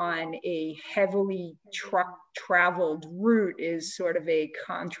lane on a heavily truck-traveled route is sort of a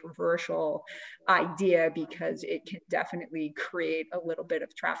controversial idea because it can definitely create a little bit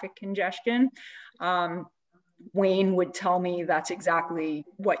of traffic congestion. Wayne would tell me that's exactly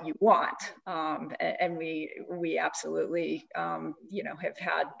what you want. And we absolutely, have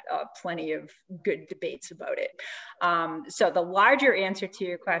had plenty of good debates about it. So the larger answer to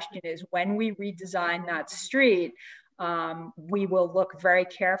your question is, when we redesign that street, we will look very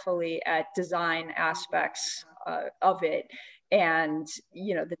carefully at design aspects of it. And,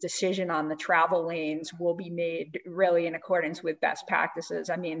 the decision on the travel lanes will be made really in accordance with best practices.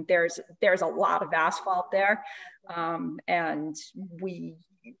 I mean, there's a lot of asphalt there. And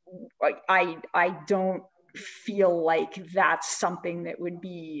I don't feel like that's something that would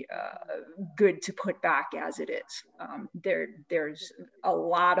be good to put back as it is. There's a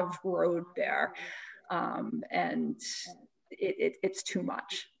lot of road there. And it's too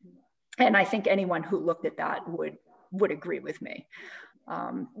much. And I think anyone who looked at that would agree with me.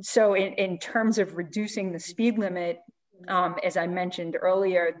 So in terms of reducing the speed limit, as I mentioned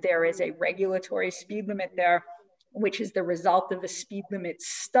earlier, there is a regulatory speed limit there, which is the result of a speed limit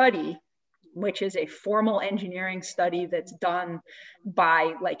study, which is a formal engineering study that's done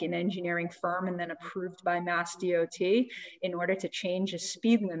by like an engineering firm and then approved by Mass DOT. In order to change a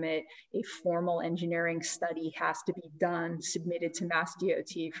speed limit, a formal engineering study has to be done, submitted to Mass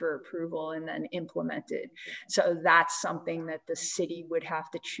DOT for approval, and then implemented. So that's something that the city would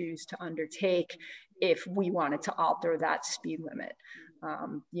have to choose to undertake if we wanted to alter that speed limit.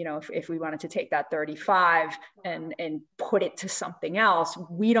 If we wanted to take that 35 and put it to something else,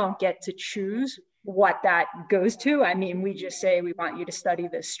 we don't get to choose what that goes to. I mean, we just say, we want you to study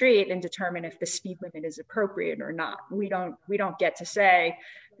the street and determine if the speed limit is appropriate or not. We don't get to say,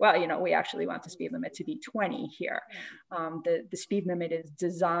 well, we actually want the speed limit to be 20 here. The speed limit is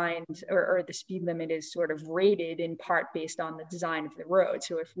designed, or the speed limit is sort of rated in part based on the design of the road.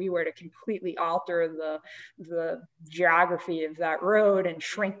 So if we were to completely alter the geography of that road and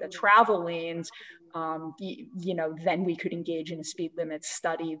shrink the travel lanes, then we could engage in a speed limit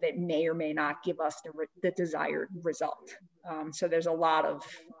study that may or may not give us the desired result. So there's a lot of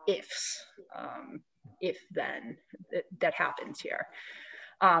ifs, if then, that happens here.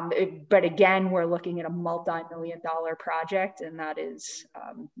 But again, we're looking at a multi-million-dollar project, and that is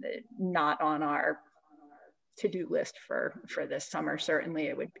not on our to-do list for this summer.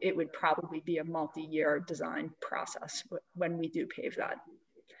 Certainly, it would probably be a multi-year design process when we do pave that.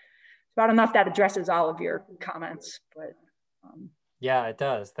 So I don't know if that addresses all of your comments, but yeah, it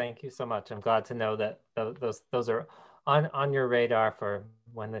does. Thank you so much. I'm glad to know that those are on your radar for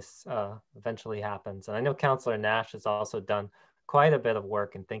when this eventually happens. And I know Councilor Nash has also done quite a bit of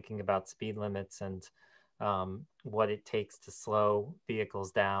work in thinking about speed limits and what it takes to slow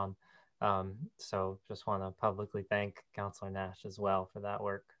vehicles down. So just want to publicly thank Councilor Nash as well for that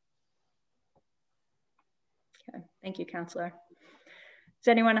work. Okay, thank you, Councilor. Does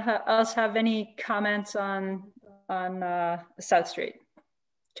anyone else have any comments on South Street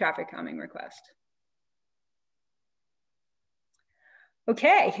traffic calming request?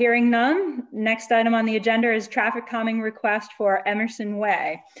 Okay, hearing none. Next item on the agenda is traffic calming request for Emerson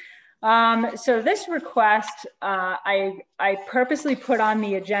Way. So this request, I purposely put on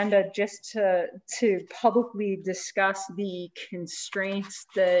the agenda just to publicly discuss the constraints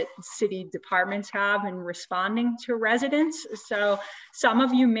that city departments have in responding to residents. So some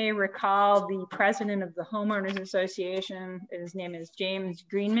of you may recall the president of the Homeowners Association, his name is James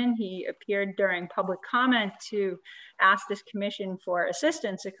Greenman. He appeared during public comment to ask this commission for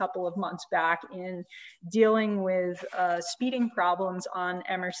assistance a couple of months back in dealing with speeding problems on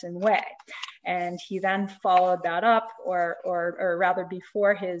Emerson Way. And he then followed that up, or rather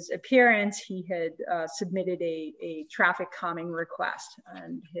before his appearance, he had submitted a traffic calming request.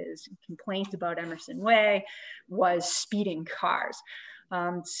 And his complaint about Emerson Way was speeding cars.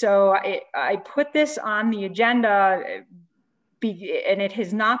 So I put this on the agenda, and it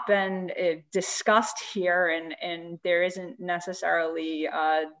has not been discussed here, and there isn't necessarily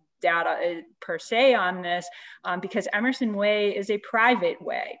data per se on this, because Emerson Way is a private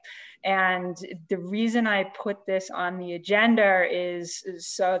way. And the reason I put this on the agenda is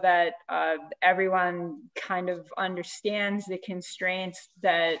so that everyone kind of understands the constraints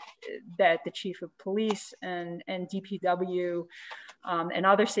that the chief of police and DPW and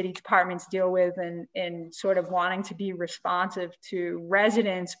other city departments deal with, in sort of wanting to be responsive to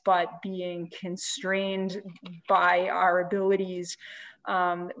residents, but being constrained by our abilities,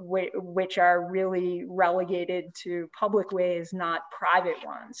 which are really relegated to public ways, not private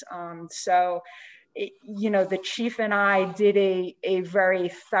ones. So, you know, the chief and I did a very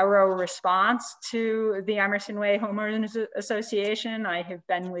thorough response to the Emerson Way Homeowners Association. I have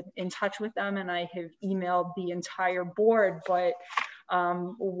been in touch with them, and I have emailed the entire board, but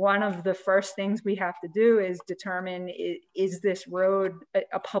one of the first things we have to do is determine, is this road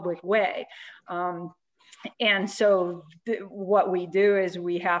a public way? And so what we do is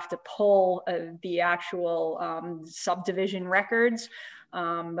we have to pull the actual subdivision records,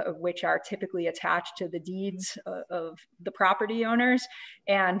 which are typically attached to the deeds of the property owners.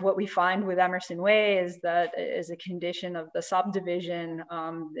 And what we find with Emerson Way is that as a condition of the subdivision,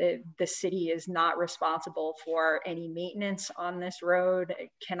 the city is not responsible for any maintenance on this road.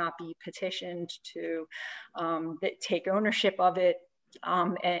 It cannot be petitioned to take ownership of it.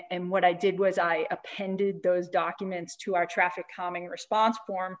 And what I did was I appended those documents to our traffic calming response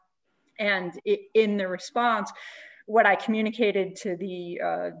form. And in the response, what I communicated to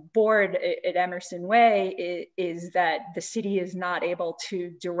the board at Emerson Way is that the city is not able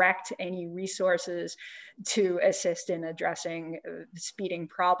to direct any resources to assist in addressing the speeding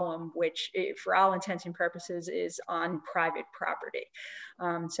problem, which for all intents and purposes is on private property.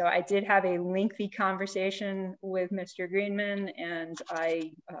 So I did have a lengthy conversation with Mr. Greenman, and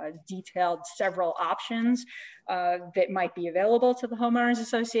I detailed several options that might be available to the Homeowners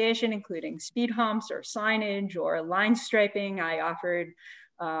Association, including speed humps or signage or line striping. I offered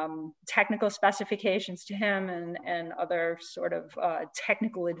technical specifications to him and other sort of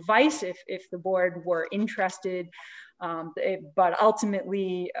technical advice if the board were interested. But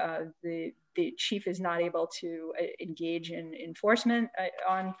ultimately, the chief is not able to engage in enforcement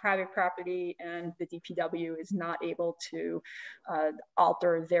on private property, and the DPW is not able to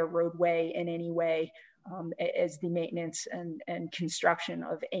alter their roadway in any way, as the maintenance and construction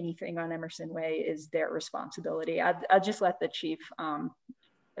of anything on Emerson Way is their responsibility. I'll just let the chief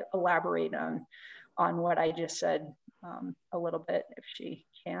elaborate on what I just said a little bit, if she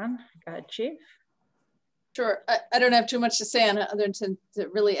can. Go ahead, Chief. Sure. I don't have too much to say on it other than to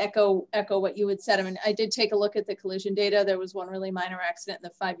really echo what you had said. I mean, I did take a look at the collision data. There was one really minor accident in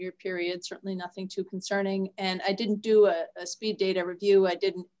the 5-year period, certainly nothing too concerning. And I didn't do a speed data review. I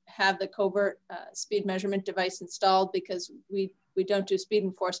didn't have the covert speed measurement device installed because we don't do speed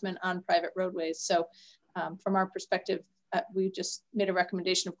enforcement on private roadways. So from our perspective, we just made a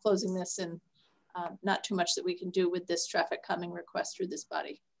recommendation of closing this, and not too much that we can do with this traffic calming request through this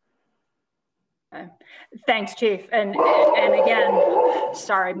body. Okay. Thanks, Chief. And again,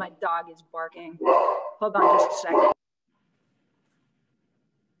 sorry, my dog is barking. Hold on just a second.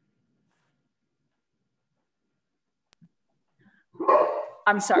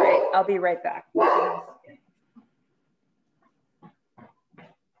 I'm sorry, I'll be right back.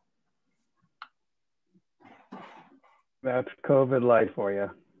 That's COVID life for you.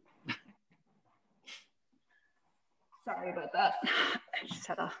 Sorry about that. I just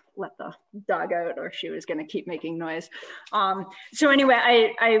had to let the dog out or she was going to keep making noise. So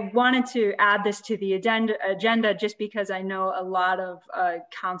anyway, I wanted to add this to the agenda just because I know a lot of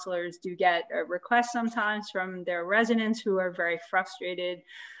counselors do get requests sometimes from their residents who are very frustrated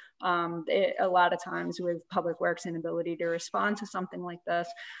a lot of times with Public Works' inability to respond to something like this.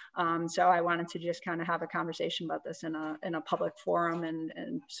 So I wanted to just kind of have a conversation about this in a public forum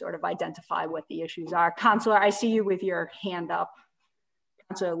and sort of identify what the issues are. Counselor, I see you with your hand up.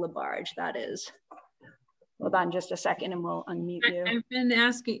 Counselor Labarge, that is. Hold on just a second and we'll unmute you. I've been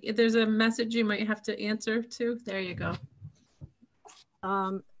asking if there's a message you might have to answer to. There you go.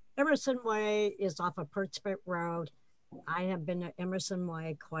 Emerson Way is off of Pertspit Road. I have been at Emerson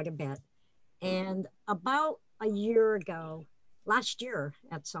Way quite a bit. And about a year ago, last year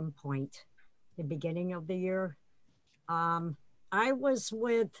at some point, the beginning of the year, I was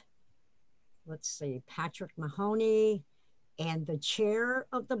with, let's see, Patrick Mahoney and the chair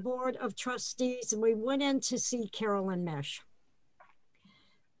of the Board of Trustees, and we went in to see Carolyn Mesh.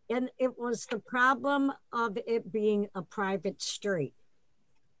 And it was the problem of it being a private street.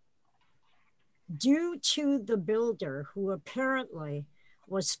 Due to the builder who apparently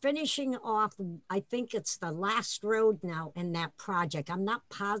was finishing off, I think it's the last road now in that project. I'm not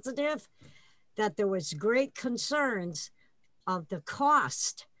positive, that there was great concerns of the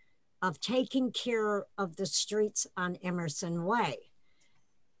cost of taking care of the streets on Emerson Way.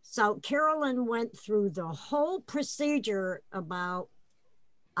 So Carolyn went through the whole procedure about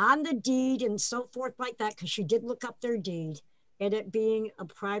on the deed and so forth like that, because she did look up their deed and it being a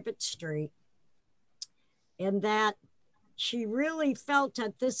private street. And that she really felt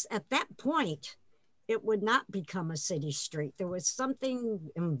at that point, it would not become a city street. There was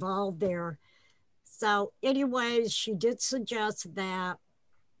something involved there. So anyways, she did suggest that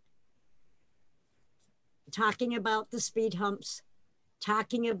talking about the speed humps,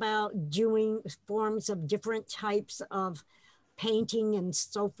 talking about doing forms of different types of painting and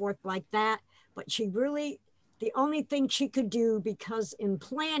so forth like that. But she really, the only thing she could do, because in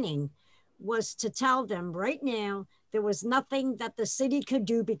planning, was to tell them right now there was nothing that the city could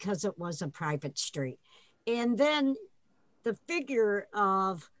do because it was a private street. And then the figure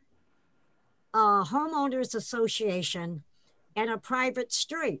of a homeowners association and a private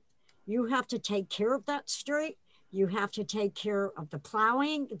street, you have to take care of that street. You have to take care of the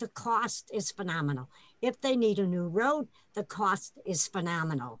plowing. The cost is phenomenal. If they need a new road, the cost is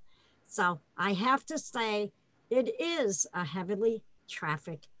phenomenal. So I have to say it is a heavily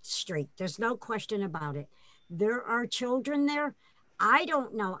traffic street. There's no question about it. There are children there. I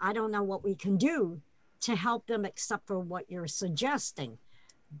don't know what we can do to help them except for what you're suggesting,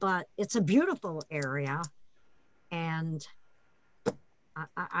 but it's a beautiful area. And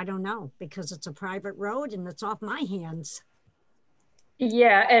I don't know, because it's a private road and it's off my hands.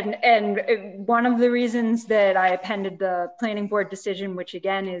 Yeah, and one of the reasons that I appended the planning board decision, which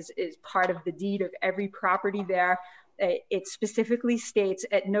again is part of the deed of every property there, it specifically states,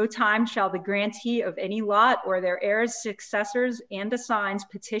 at no time shall the grantee of any lot or their heirs, successors, and assigns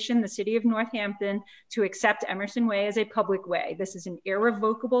petition the city of Northampton to accept Emerson Way as a public way. This is an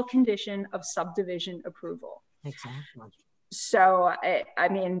irrevocable condition of subdivision approval. Exactly. So, I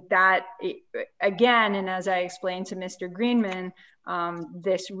mean, that, again, and as I explained to Mr. Greenman,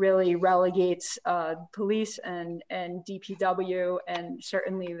 this really relegates police and DPW and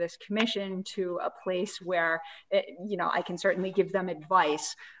certainly this commission to a place where, I can certainly give them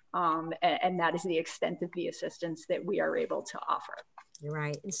advice, and that is the extent of the assistance that we are able to offer. You're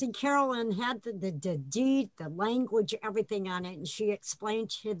right. And see, Carolyn had the deed, the language, everything on it, and she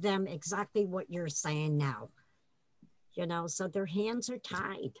explained to them exactly what you're saying now. So their hands are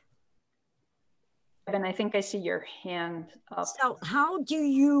tied. And I think I see your hand up. So how do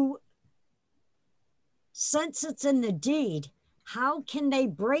you, since it's in the deed, how can they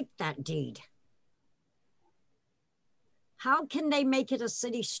break that deed? How can they make it a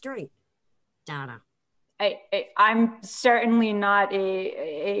city street, Donna? I'm certainly not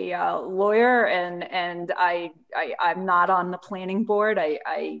a lawyer, and I'm not on the planning board.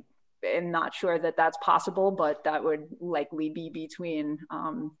 I am not sure that that's possible, but that would likely be between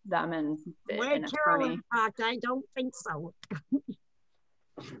them and an attorney. I don't think so.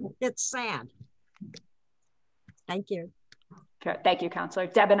 It's sad. Thank you. Okay, thank you, Counselor.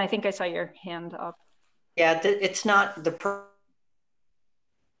 Deb, I think I saw your hand up. Yeah, it's not the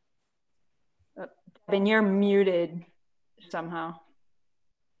Deb, you're muted somehow.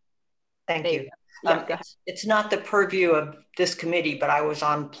 Thank you. It's not the purview of this committee, but I was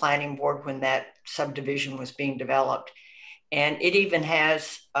on planning board when that subdivision was being developed. And it even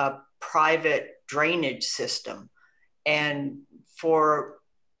has a private drainage system. And for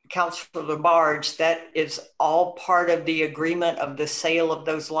Councilor Labarge, that is all part of the agreement of the sale of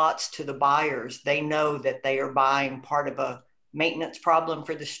those lots to the buyers. They know that they are buying part of a maintenance problem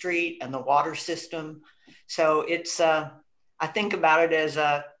for the street and the water system. So it's, I think about it as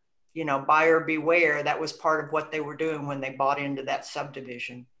a, you know, buyer beware. That was part of what they were doing when they bought into that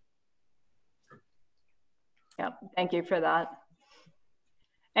subdivision. Yep, thank you for that.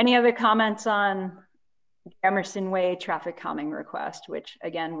 Any other comments on Emerson Way traffic calming request, which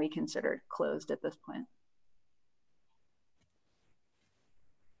again, we considered closed at this point?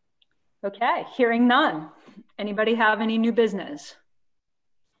 Okay, hearing none. Anybody have any new business?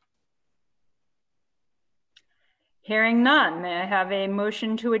 Hearing none, may I have a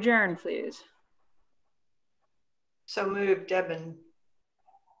motion to adjourn, please? So moved, Devin.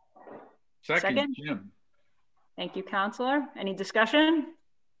 Second, Jim. Thank you, Counselor. Any discussion?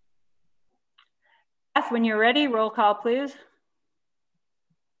 Beth, when you're ready, roll call, please.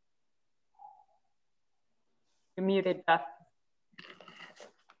 You're muted, Beth.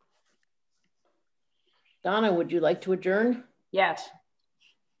 Donna, would you like to adjourn? Yes.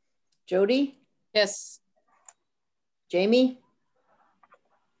 Jody? Yes. Jamie?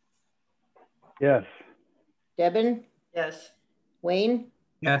 Yes. Devin? Yes. Wayne?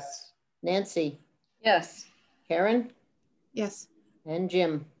 Yes. Nancy? Yes. Karen? Yes. And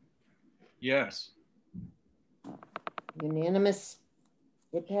Jim? Yes. Unanimous.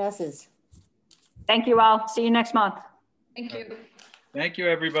 It passes. Thank you all. See you next month. Thank you. Thank you,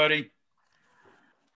 everybody.